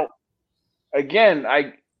 Now, again,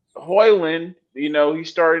 Højlund, he's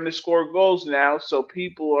starting to score goals now, so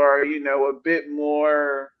people are, a bit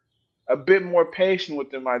more patient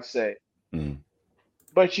with him, I'd say.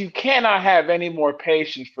 But you cannot have any more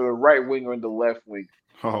patience for the right winger and the left winger.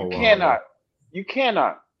 You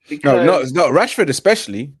cannot. Because no, it's not Rashford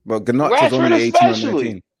especially, but Garnacho's only 18 or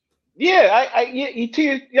 19. Yeah,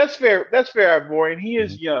 that's fair. That's fair, boy, and he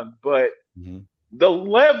is young, but the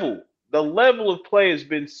level of play has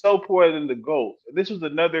been so poor than the goals. This was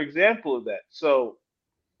another example of that. So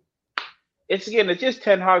it's just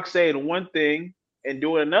Ten Hag saying one thing and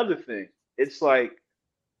doing another thing. It's like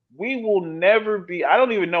we will never be. I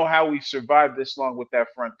don't even know how we survived this long with that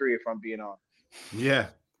front three, if I'm being honest. Yeah,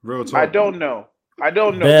 real talk. I don't know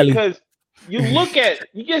Barely. Because you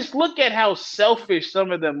just look at how selfish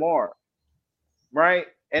some of them are, right?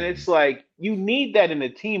 And it's like you need that in a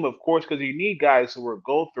team, of course, because you need guys who are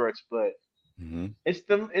goal threats. But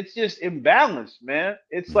it's just imbalanced, man.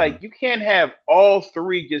 It's like you can't have all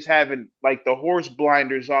three just having like the horse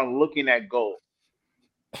blinders on, looking at goal.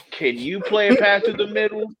 Can you play a pass to the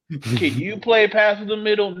middle? Can you play a pass to the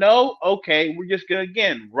middle? No? Okay, we're just going to,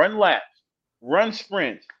 again, run laps, run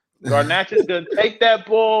sprints. Garnacho's going to take that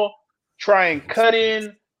ball, try and cut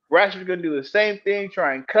in. Rashford's going to do the same thing,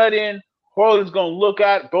 try and cut in. Højlund's going to look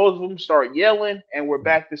out. Both of them start yelling, and we're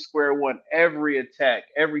back to square one every attack,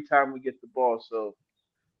 every time we get the ball. So,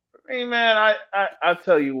 I mean, man, I'll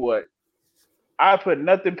tell you what. I put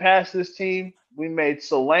nothing past this team. We made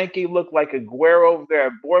Solanke look like Aguero over there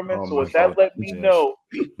at Bournemouth. So what that let me know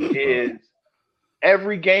is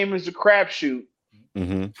every game is a crapshoot.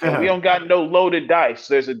 And we don't got no loaded dice.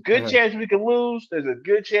 There's a good chance we can lose. There's a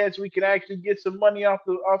good chance we can actually get some money off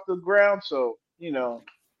the ground. So,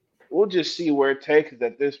 we'll just see where it takes us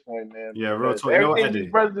at this point, man. Yeah, real talk. Everything these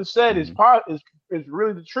brothers have said is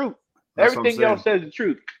really the truth. That's everything y'all said is the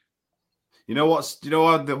truth. You know what?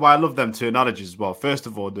 Why I love them two analogies as well. First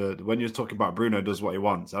of all, when you're talking about Bruno does what he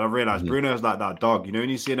wants, and I realized Bruno is like that dog. You know, when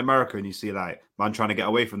you see in America and you see like man trying to get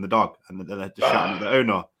away from the dog, and they're just shouting at the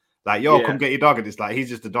owner, like, "Yo, come get your dog," and it's like he's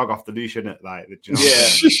just a dog off the leash, innit? Like,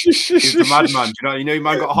 he's the madman. You know,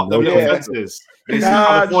 man got hot them little fences.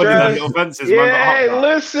 Little fences. Yeah,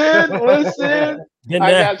 listen.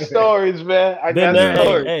 I got stories, man. I got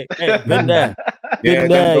stories. Hey, been there. Been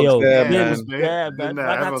there, yo. Everyone's been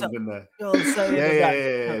there.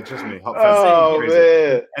 Yeah. Trust me. Hot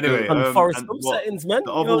man. Anyway, settings, man.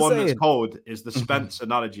 The other one that's cold is the Spence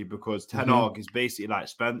analogy, because Ten Hag is basically like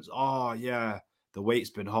Spence. Oh yeah, the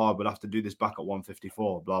weight's been hard. We'll have to do this back at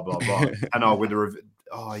 154. Blah blah blah. Ten Hag with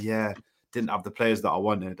the didn't have the players that I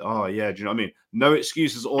wanted. Oh yeah, do you know what I mean? No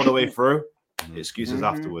excuses all the way through. Excuses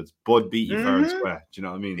afterwards. Bud beat you fair and square. Do you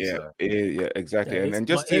know what I mean? Yeah, yeah, exactly. And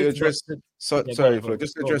just to address, just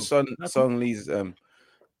to address Son Lee's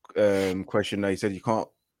question. That he said you can't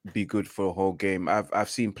be good for a whole game. I've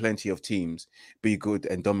seen plenty of teams be good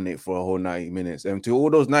and dominate for a whole 90 minutes. And to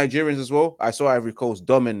all those Nigerians as well, I saw Ivory Coast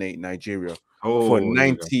dominate Nigeria for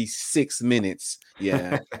 96 minutes.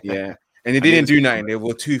 Yeah, yeah. And they didn't do nothing. They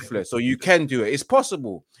were toothless. So you can do it. It's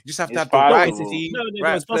possible. You just have to have the right team,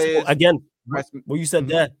 right players. Again, what you said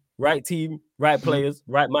there, right team, right players,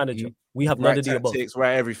 right manager. We have none of the above.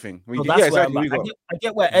 Right everything. I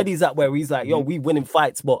get where Eddie's at, where he's like, yo, we winning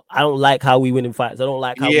fights, but I don't like how we winning fights. I don't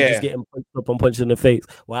like how we just getting punched up and punched in the face.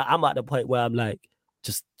 Well, I'm at the point where I'm like,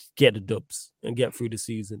 just get the dubs and get through the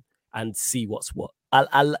season and see what's what.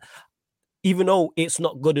 Even though it's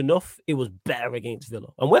not good enough, it was better against Villa.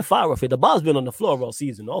 And we're far off it. The bar's been on the floor all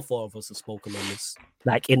season. All four of us have spoken on this,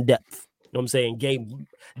 like in depth. You know what I'm saying? Game,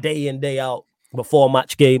 day in, day out, before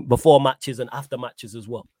matches and after matches as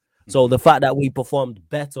well. So the fact that we performed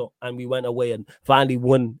better and we went away and finally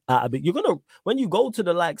won out of it, when you go to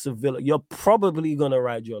the likes of Villa, you're probably going to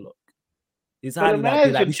ride your luck. It's highly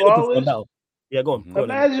likely that we should have found out. Yeah, go on.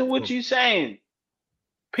 Imagine what you're saying.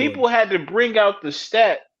 People had to bring out the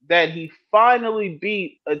stat that he finally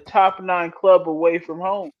beat a top 9 club away from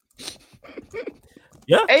home.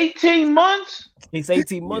 Yeah. 18 months? It's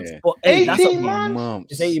 18 months. Yeah. But 18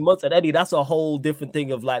 months? It's 18 months. And Eddie, that's a whole different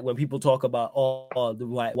thing of like when people talk about,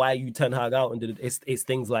 why are you Ten Hag out? And it's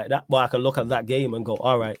things like that. But I can look at that game and go,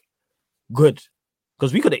 all right, good.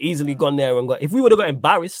 Because we could have easily gone there and if we would have got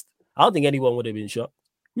embarrassed, I don't think anyone would have been shocked.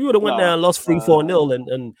 We would have went there and lost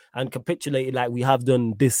 3-4-0 and capitulated like we have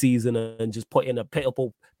done this season and just put in a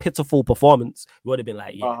pitiful performance. We would have been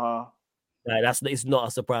like, like it's not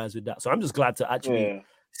a surprise with that. So I'm just glad to actually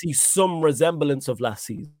see some resemblance of last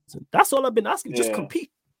season. That's all I've been asking. Just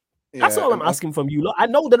compete. That's all I'm asking from you. Look, I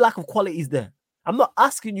know the lack of quality is there. I'm not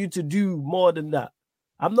asking you to do more than that.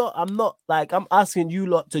 I'm asking you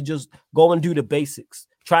lot to just go and do the basics.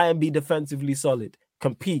 Try and be defensively solid.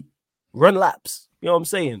 Compete. Run laps. You know what I'm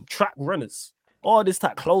saying? Track runners. All this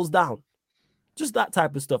type. Close down. Just that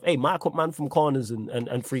type of stuff. Hey, mark up man from corners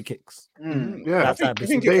and free kicks. Yeah, I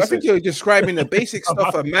think you're describing the basic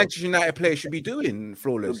stuff a Manchester United player should be doing,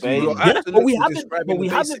 Flawless. But we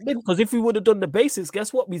haven't been, because if we would have done the basics,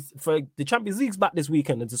 guess what? For the Champions League's back this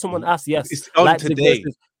weekend, and someone asked, it's on today.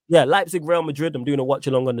 Leipzig, Real Madrid. I'm doing a watch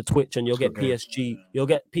along on the Twitch, and you'll get PSG. You'll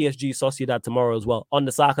get PSG Sociedad tomorrow as well on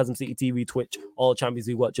the Sarcasm City TV Twitch. All Champions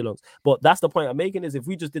League watch alongs. But that's the point I'm making: is if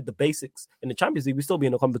we just did the basics in the Champions League, we'd still be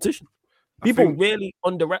in a competition. People really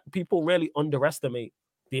underestimate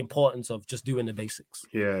the importance of just doing the basics.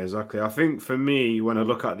 Yeah, exactly. I think for me, when I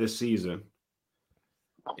look at this season,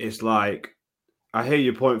 it's like I hear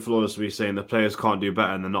your point, Flawless, where you're saying the players can't do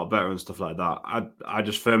better and they're not better and stuff like that. I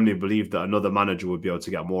just firmly believe that another manager would be able to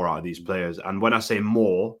get more out of these players. And when I say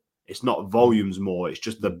more, it's not volumes more. It's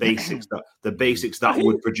just the basics that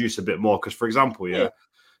would produce a bit more. Because, for example,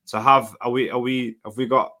 to have have we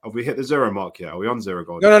hit the 0 mark yet? Are we on 0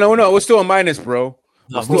 goals? No. We're still on minus, bro.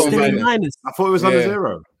 We're still on minus. I thought it was on the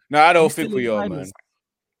 0. No, I don't think we are, man.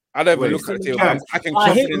 I don't even look at it. I can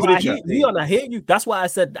I hear you. That's why I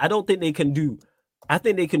said I don't think they can do. I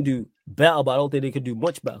think they can do better, but I don't think they can do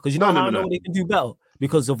much better. Because I know they can do better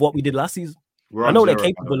because of what we did last season. I know they're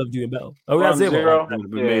capable of doing better. Are we at 0?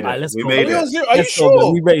 We made it. Are you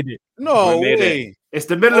sure? We made it. No way. It's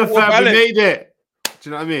the middle of Feb. We made it. Do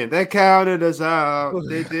you know what I mean? They counted us out.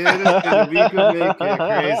 They did it. We could make it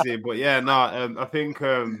crazy. But yeah, no, I think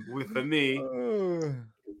for me,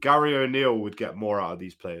 Gary O'Neill would get more out of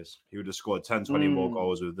these players. He would have scored 10, 20 more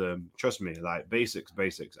goals with them. Trust me, like basics.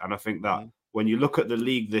 And I think that when you look at the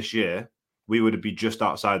league this year, we would be just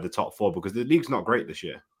outside the top 4 because the league's not great this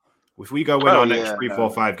year. If we go win our next 3, 4,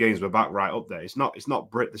 5 games, we're back right up there. It's not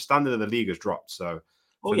the standard of the league has dropped. So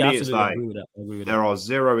for me, it's like there are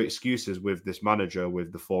zero excuses with this manager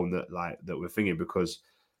with the form that we're thinking because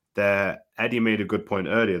Eddie made a good point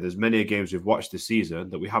earlier. There's many games we've watched this season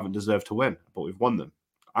that we haven't deserved to win, but we've won them.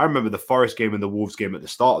 I remember the Forest game and the Wolves game at the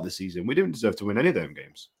start of the season. We didn't deserve to win any of them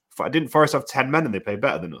games. Didn't Forest have 10 men and they played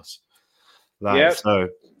better than us? So,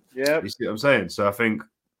 you see what I'm saying? So I think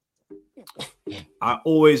I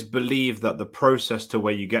always believe that the process to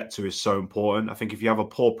where you get to is so important. I think if you have a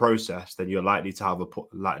poor process, then you're likely to have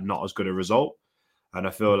not as good a result. And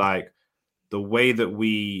I feel like the way that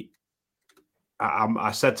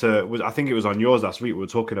I think it was on yours last week, we were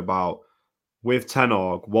talking about with Ten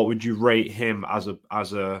Hag, what would you rate him as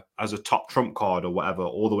a top trump card or whatever,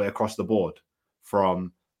 all the way across the board,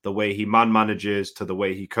 from the way he manages to the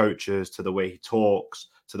way he coaches to the way he talks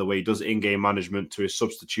to the way he does in-game management to his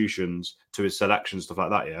substitutions to his selections, stuff like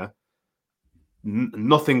that. Yeah,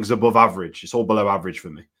 nothing's above average. It's all below average for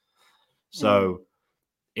me. So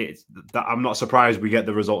I'm not surprised we get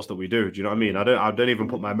the results that we do. Do you know what I mean? I don't even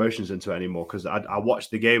put my emotions into it anymore because I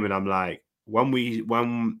watched the game and I'm like,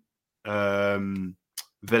 when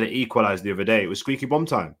Villa equalised the other day, it was squeaky bum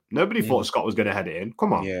time. Nobody thought Scott was going to head it in.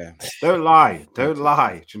 Come on. Yeah. Don't lie. Do you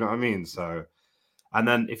know what I mean? So, and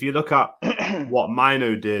then if you look at what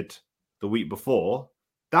Mino did the week before,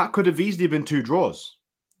 that could have easily been 2 draws.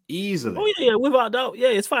 Easily. Oh, yeah, without doubt. Yeah,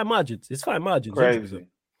 it's fine margins. Crazy.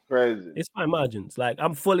 It's fine margins. Like,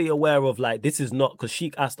 I'm fully aware of, like, this is not, because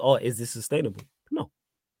Sheik asked, is this sustainable? No.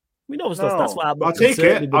 We know it's not. That's why I'll take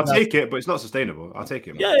it, but it's not sustainable. I'll take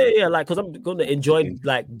it. Man. Yeah. Like, because I'm going to enjoy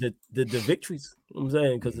like the victories. You know what I'm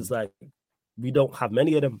saying, because it's like we don't have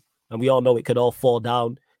many of them, and we all know it could all fall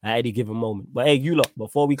down at any given moment. But hey, you lot,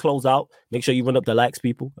 before we close out, make sure you run up the likes,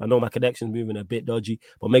 people. I know my connection's moving a bit dodgy,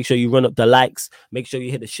 but make sure you run up the likes. Make sure you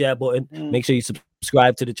hit the share button. Make sure you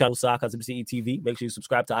subscribe to the channel Sarcasm City TV. Make sure you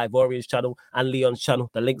subscribe to Ivorian's channel and Leon's channel.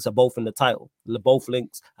 The links are both in the title. Both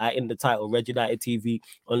links are in the title. Red United TV,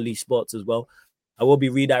 Unleashed Sports as well. I will be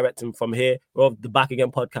redirecting from here. Well, the Back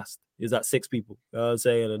Again podcast is at 6 people. You know what I'm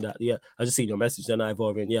saying? And that, yeah, I just seen your message on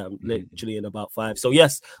Ivorian. Yeah, I'm literally in about 5. So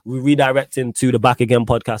yes, we're redirecting to the Back Again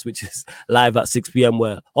podcast, which is live at 6 p.m.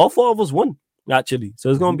 where all 4 of us won, actually.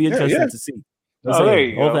 So it's going to be interesting to see. There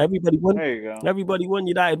you go. Everybody won. There you go. Everybody won.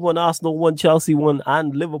 United won, Arsenal won, Chelsea won,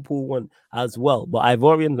 and Liverpool won as well. But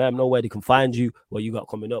Ivorian, let them know where they can find you, what you got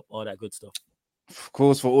coming up, all that good stuff. Of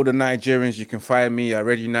course, for all the Nigerians, you can find me at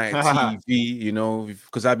Red United TV, you know,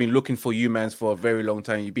 because I've been looking for you, man, for a very long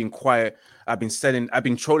time. You've been quiet. I've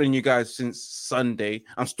been trolling you guys since Sunday.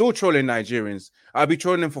 I'm still trolling Nigerians. I'll be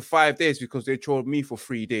trolling them for 5 days because they trolled me for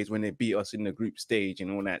 3 days when they beat us in the group stage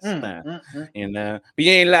and all that stuff. And but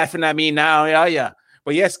you ain't laughing at me now, are ya?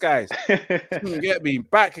 But yes, guys, get me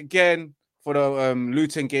back again for the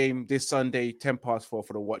Luton game this Sunday, 4:10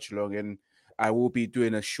 for the watch along, and I will be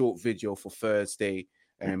doing a short video for Thursday,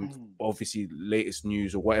 and obviously latest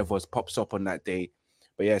news or whatever pops up on that day.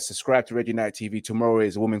 But yeah, subscribe to Red United TV. Tomorrow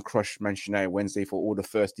is Women Crush Manchester United Wednesday for all the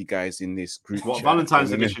thirsty guys in this group. What,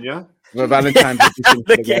 Valentine's edition, yeah? Well, Valentine's edition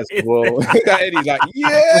for the guys as well. Eddie's like,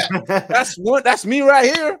 yeah, that's me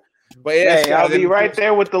right here. But yeah, hey, I'll be right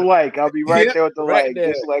there with the like. I'll be right there with the like.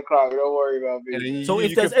 Just like Carver, don't worry about me. So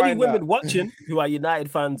if there's any women watching who are United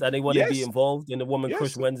fans and they want to be involved in the Woman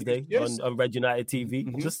Crush Wednesday on Red United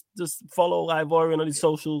TV, just follow Ivorian on his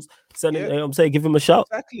socials. Send it. I'm saying, give him a shout.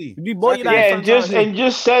 Exactly. And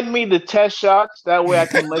just send me the test shots. That way I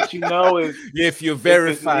can let you know if you're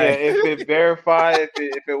verified. If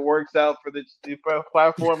it works out for the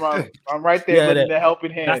platform. I'm right there with the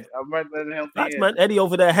helping hand. I'm right there with the helping hand. Man, Eddie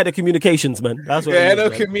over there, head of communications, man. That's what head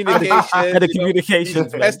of communications. Head of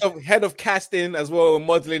communications. Head of casting as well,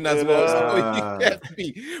 modeling as well.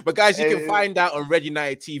 But guys, you can find out on Red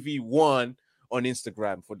United TV 1 on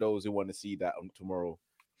Instagram for those who want to see that on tomorrow.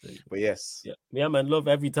 But yes, yeah, man, love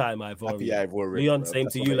every time I've already. Leon, same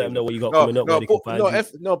That's to you. Let them know what you got coming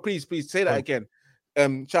up. Please say that again.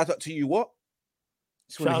 Shout out to you. What?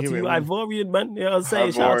 Shout out to you, Ivorian, man. You know what I'm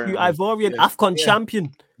saying? Shout out to you, Ivorian, AFCON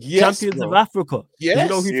champion. Champions of Africa. You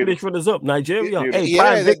know who finished runners up? Nigeria. Hey,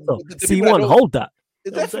 Prime Victor. C1, hold that.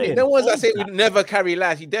 Definitely. No one's that say we never carry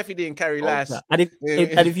last. He definitely didn't carry last. And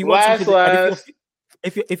if you want something,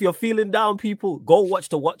 if you're feeling down, people, go watch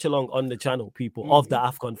the watch along on the channel, people, of the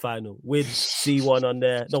AFCON final with C1 on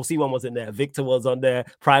there. No, C1 wasn't there. Victor was on there.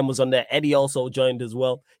 Prime was on there. Eddie also joined as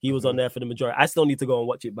well. He was on there for the majority. I still need to go and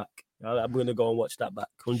watch it back. I'm gonna go and watch that back.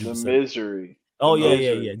 100%. The misery. Oh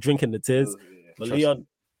yeah. Drinking the tears. But Leon,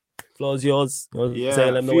 floor's yours. Yeah,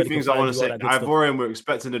 a few things I want to say. Ivorian, we're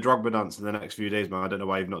expecting the Drogba dance in the next few days, man. I don't know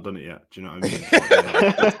why you've not done it yet. Do you know what I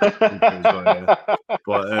mean?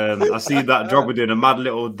 But I see that Drogba doing a mad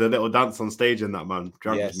little dance on stage in that, man.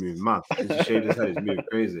 Drogba's moving mad. He's shaved his head. He's moving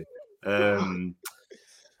crazy.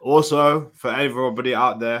 Also, for everybody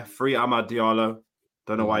out there, free Amad Diallo.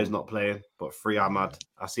 Don't know why he's not playing, but free Amad.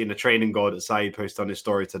 I seen the training goal that Saeed posted on his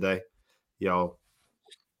story today. Yo,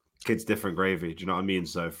 kid's different gravy. Do you know what I mean?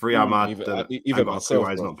 So free Amad. Even myself,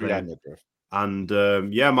 why he's not playing. And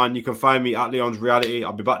yeah, man, you can find me at Leon's Reality.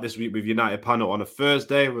 I'll be back this week with United Panel on a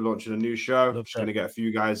Thursday. We're launching a new show. Just going to get a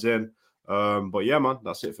few guys in. But yeah, man,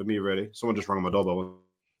 that's it for me, really. Someone just rang my doorbell.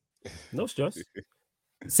 No stress.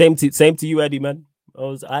 Same to you, Eddie, man. I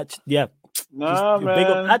was actually, Nah, man. Big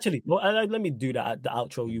up. Actually, well, let me do that. The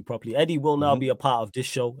outro you properly. Eddie will now be a part of this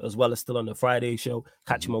show as well as still on the Friday show.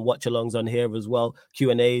 Catch him on watch alongs on here as well.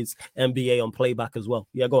 Q&As, NBA on playback as well.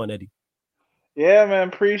 Yeah, go on, Eddie. Yeah, man,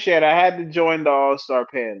 appreciate it. I had to join the All-Star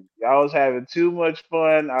panel. I was having too much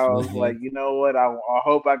fun. I was like, you know what? I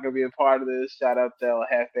hope I can be a part of this. Shout out to El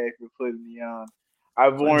Jefe for putting me on.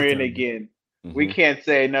 Ivorian again. We can't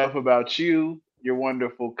say enough about you, your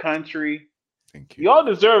wonderful country. Thank you. Y'all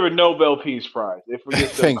deserve a Nobel Peace Prize. If we get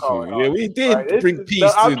Thank you. Yeah, we did bring peace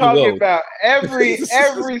to I'm the talking world. about every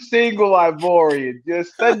single Ivorian.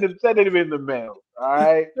 Just send him in the mail. All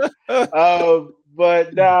right.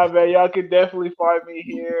 But nah, man, y'all can definitely find me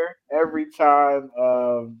here every time.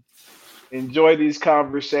 Enjoy these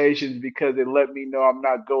conversations because it let me know I'm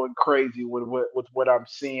not going crazy with what I'm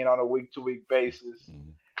seeing on a week-to-week basis.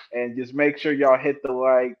 And just make sure y'all hit the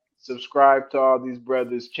like, subscribe to all these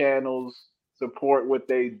brothers' channels, support what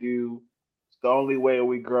they do. It's the only way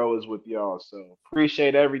we grow is with y'all. So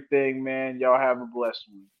appreciate everything, man. Y'all have a blessed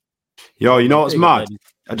one. Yo, you know what's mad?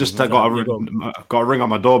 I just got a ring on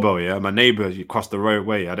my doorbell, yeah? My neighbour, you crossed the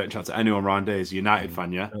roadway. I don't chat to anyone around there. He's a United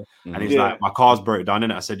fan, yeah? And he's like, my car's broke down,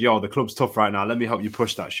 innit? I said, yo, the club's tough right now. Let me help you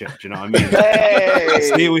push that shit. Do you know what I mean?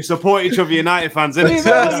 Hey! See, we support each other United fans, innit?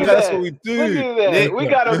 That's what we do. Look at that. We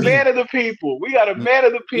got a man of the people.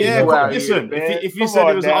 Yeah, out listen, here, if you said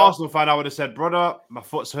he was an Arsenal fan, I would have said, brother, my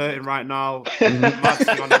foot's hurting right now. On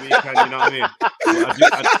the weekend, you know what I mean?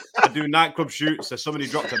 I do nightclub shoots, so somebody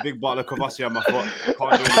dropped a big bottle of Cavassi on my foot.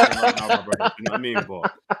 I can't do anything right now, my brother. You know what I mean?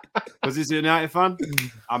 But because he's a United fan,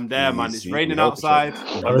 I'm there, man. It's raining outside.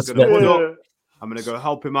 I'm gonna go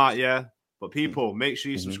help him out, yeah. But people, make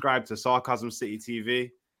sure you subscribe to Sarcasm City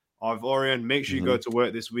TV. Ivorian, make sure you go to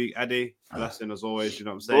work this week. Eddie, blessing as always. You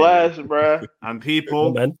know what I'm saying? Bless, bro. And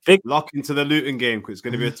people, lock into the Luton game because it's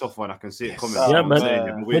going to be a tough one. I can see it coming. Yeah, man.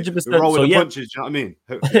 100%. We roll with the punches. You know what I mean?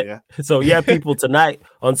 Hopefully, yeah. So yeah, people, tonight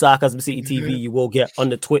on Sarcasm City TV, you will get on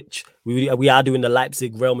the Twitch. We are doing the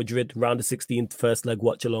Leipzig Real Madrid round the 16th first leg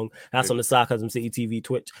watch along. That's on the Sarcasm City TV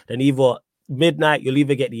Twitch. Then either midnight, you'll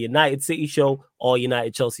either get the United City show or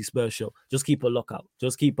United Chelsea Spurs show. Just keep a lookout.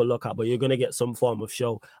 But you're gonna get some form of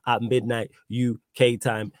show at midnight UK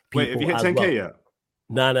time. Wait, have you hit 10K yet?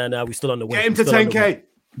 Nah. We're still on the way. Get him to 10K.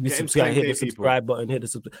 Hit the subscribe button.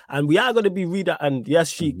 And we are gonna be reader. And yes,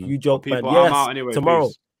 Sheik, you joke, man. People, yes, anyway, tomorrow.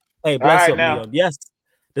 Please. Hey, bless up, Leon. Yes.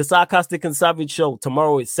 The Sarcastic and Savage show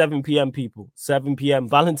tomorrow is 7 p.m. people. 7 p.m.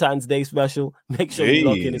 Valentine's Day special. Make sure you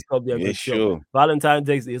lock in. It's probably a good show. Valentine's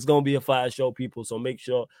Day, it's going to be a fire show, people. So make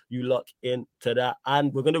sure you lock into that.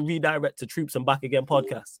 And we're going to redirect to Troops and Back Again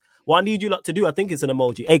podcast. What I need you lot to do, I think it's an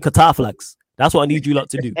emoji. Hey, Qatar flags. That's what I need you lot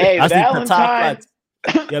to do. Hey, Valentine's.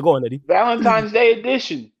 Yeah, go on, Eddie. Valentine's Day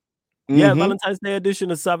edition. Yeah, Valentine's Day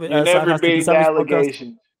edition of Savage. Never beat the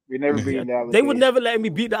allegations. We never beat the allegations. They would never let me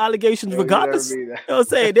beat the allegations regardless. You know what I'm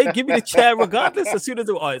saying? They give me the chair regardless. As soon as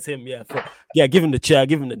it's him, give him the chair,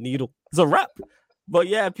 give him the needle. It's a wrap. But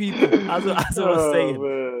yeah, people, as I was saying,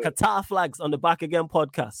 Qatar flags on the Back Again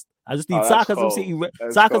podcast. I just need Sarcasm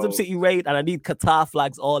City raid, and I need Qatar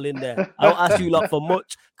flags all in there. I don't ask you lot for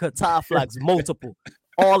much. Qatar flags, multiple,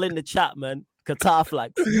 all in the chat, man. Qatar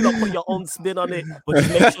flags. You don't put your own spin on it, but just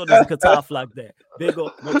make sure there's a Qatar flag there. Big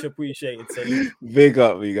up, much appreciated. Big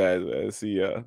up, you guys, man. See ya.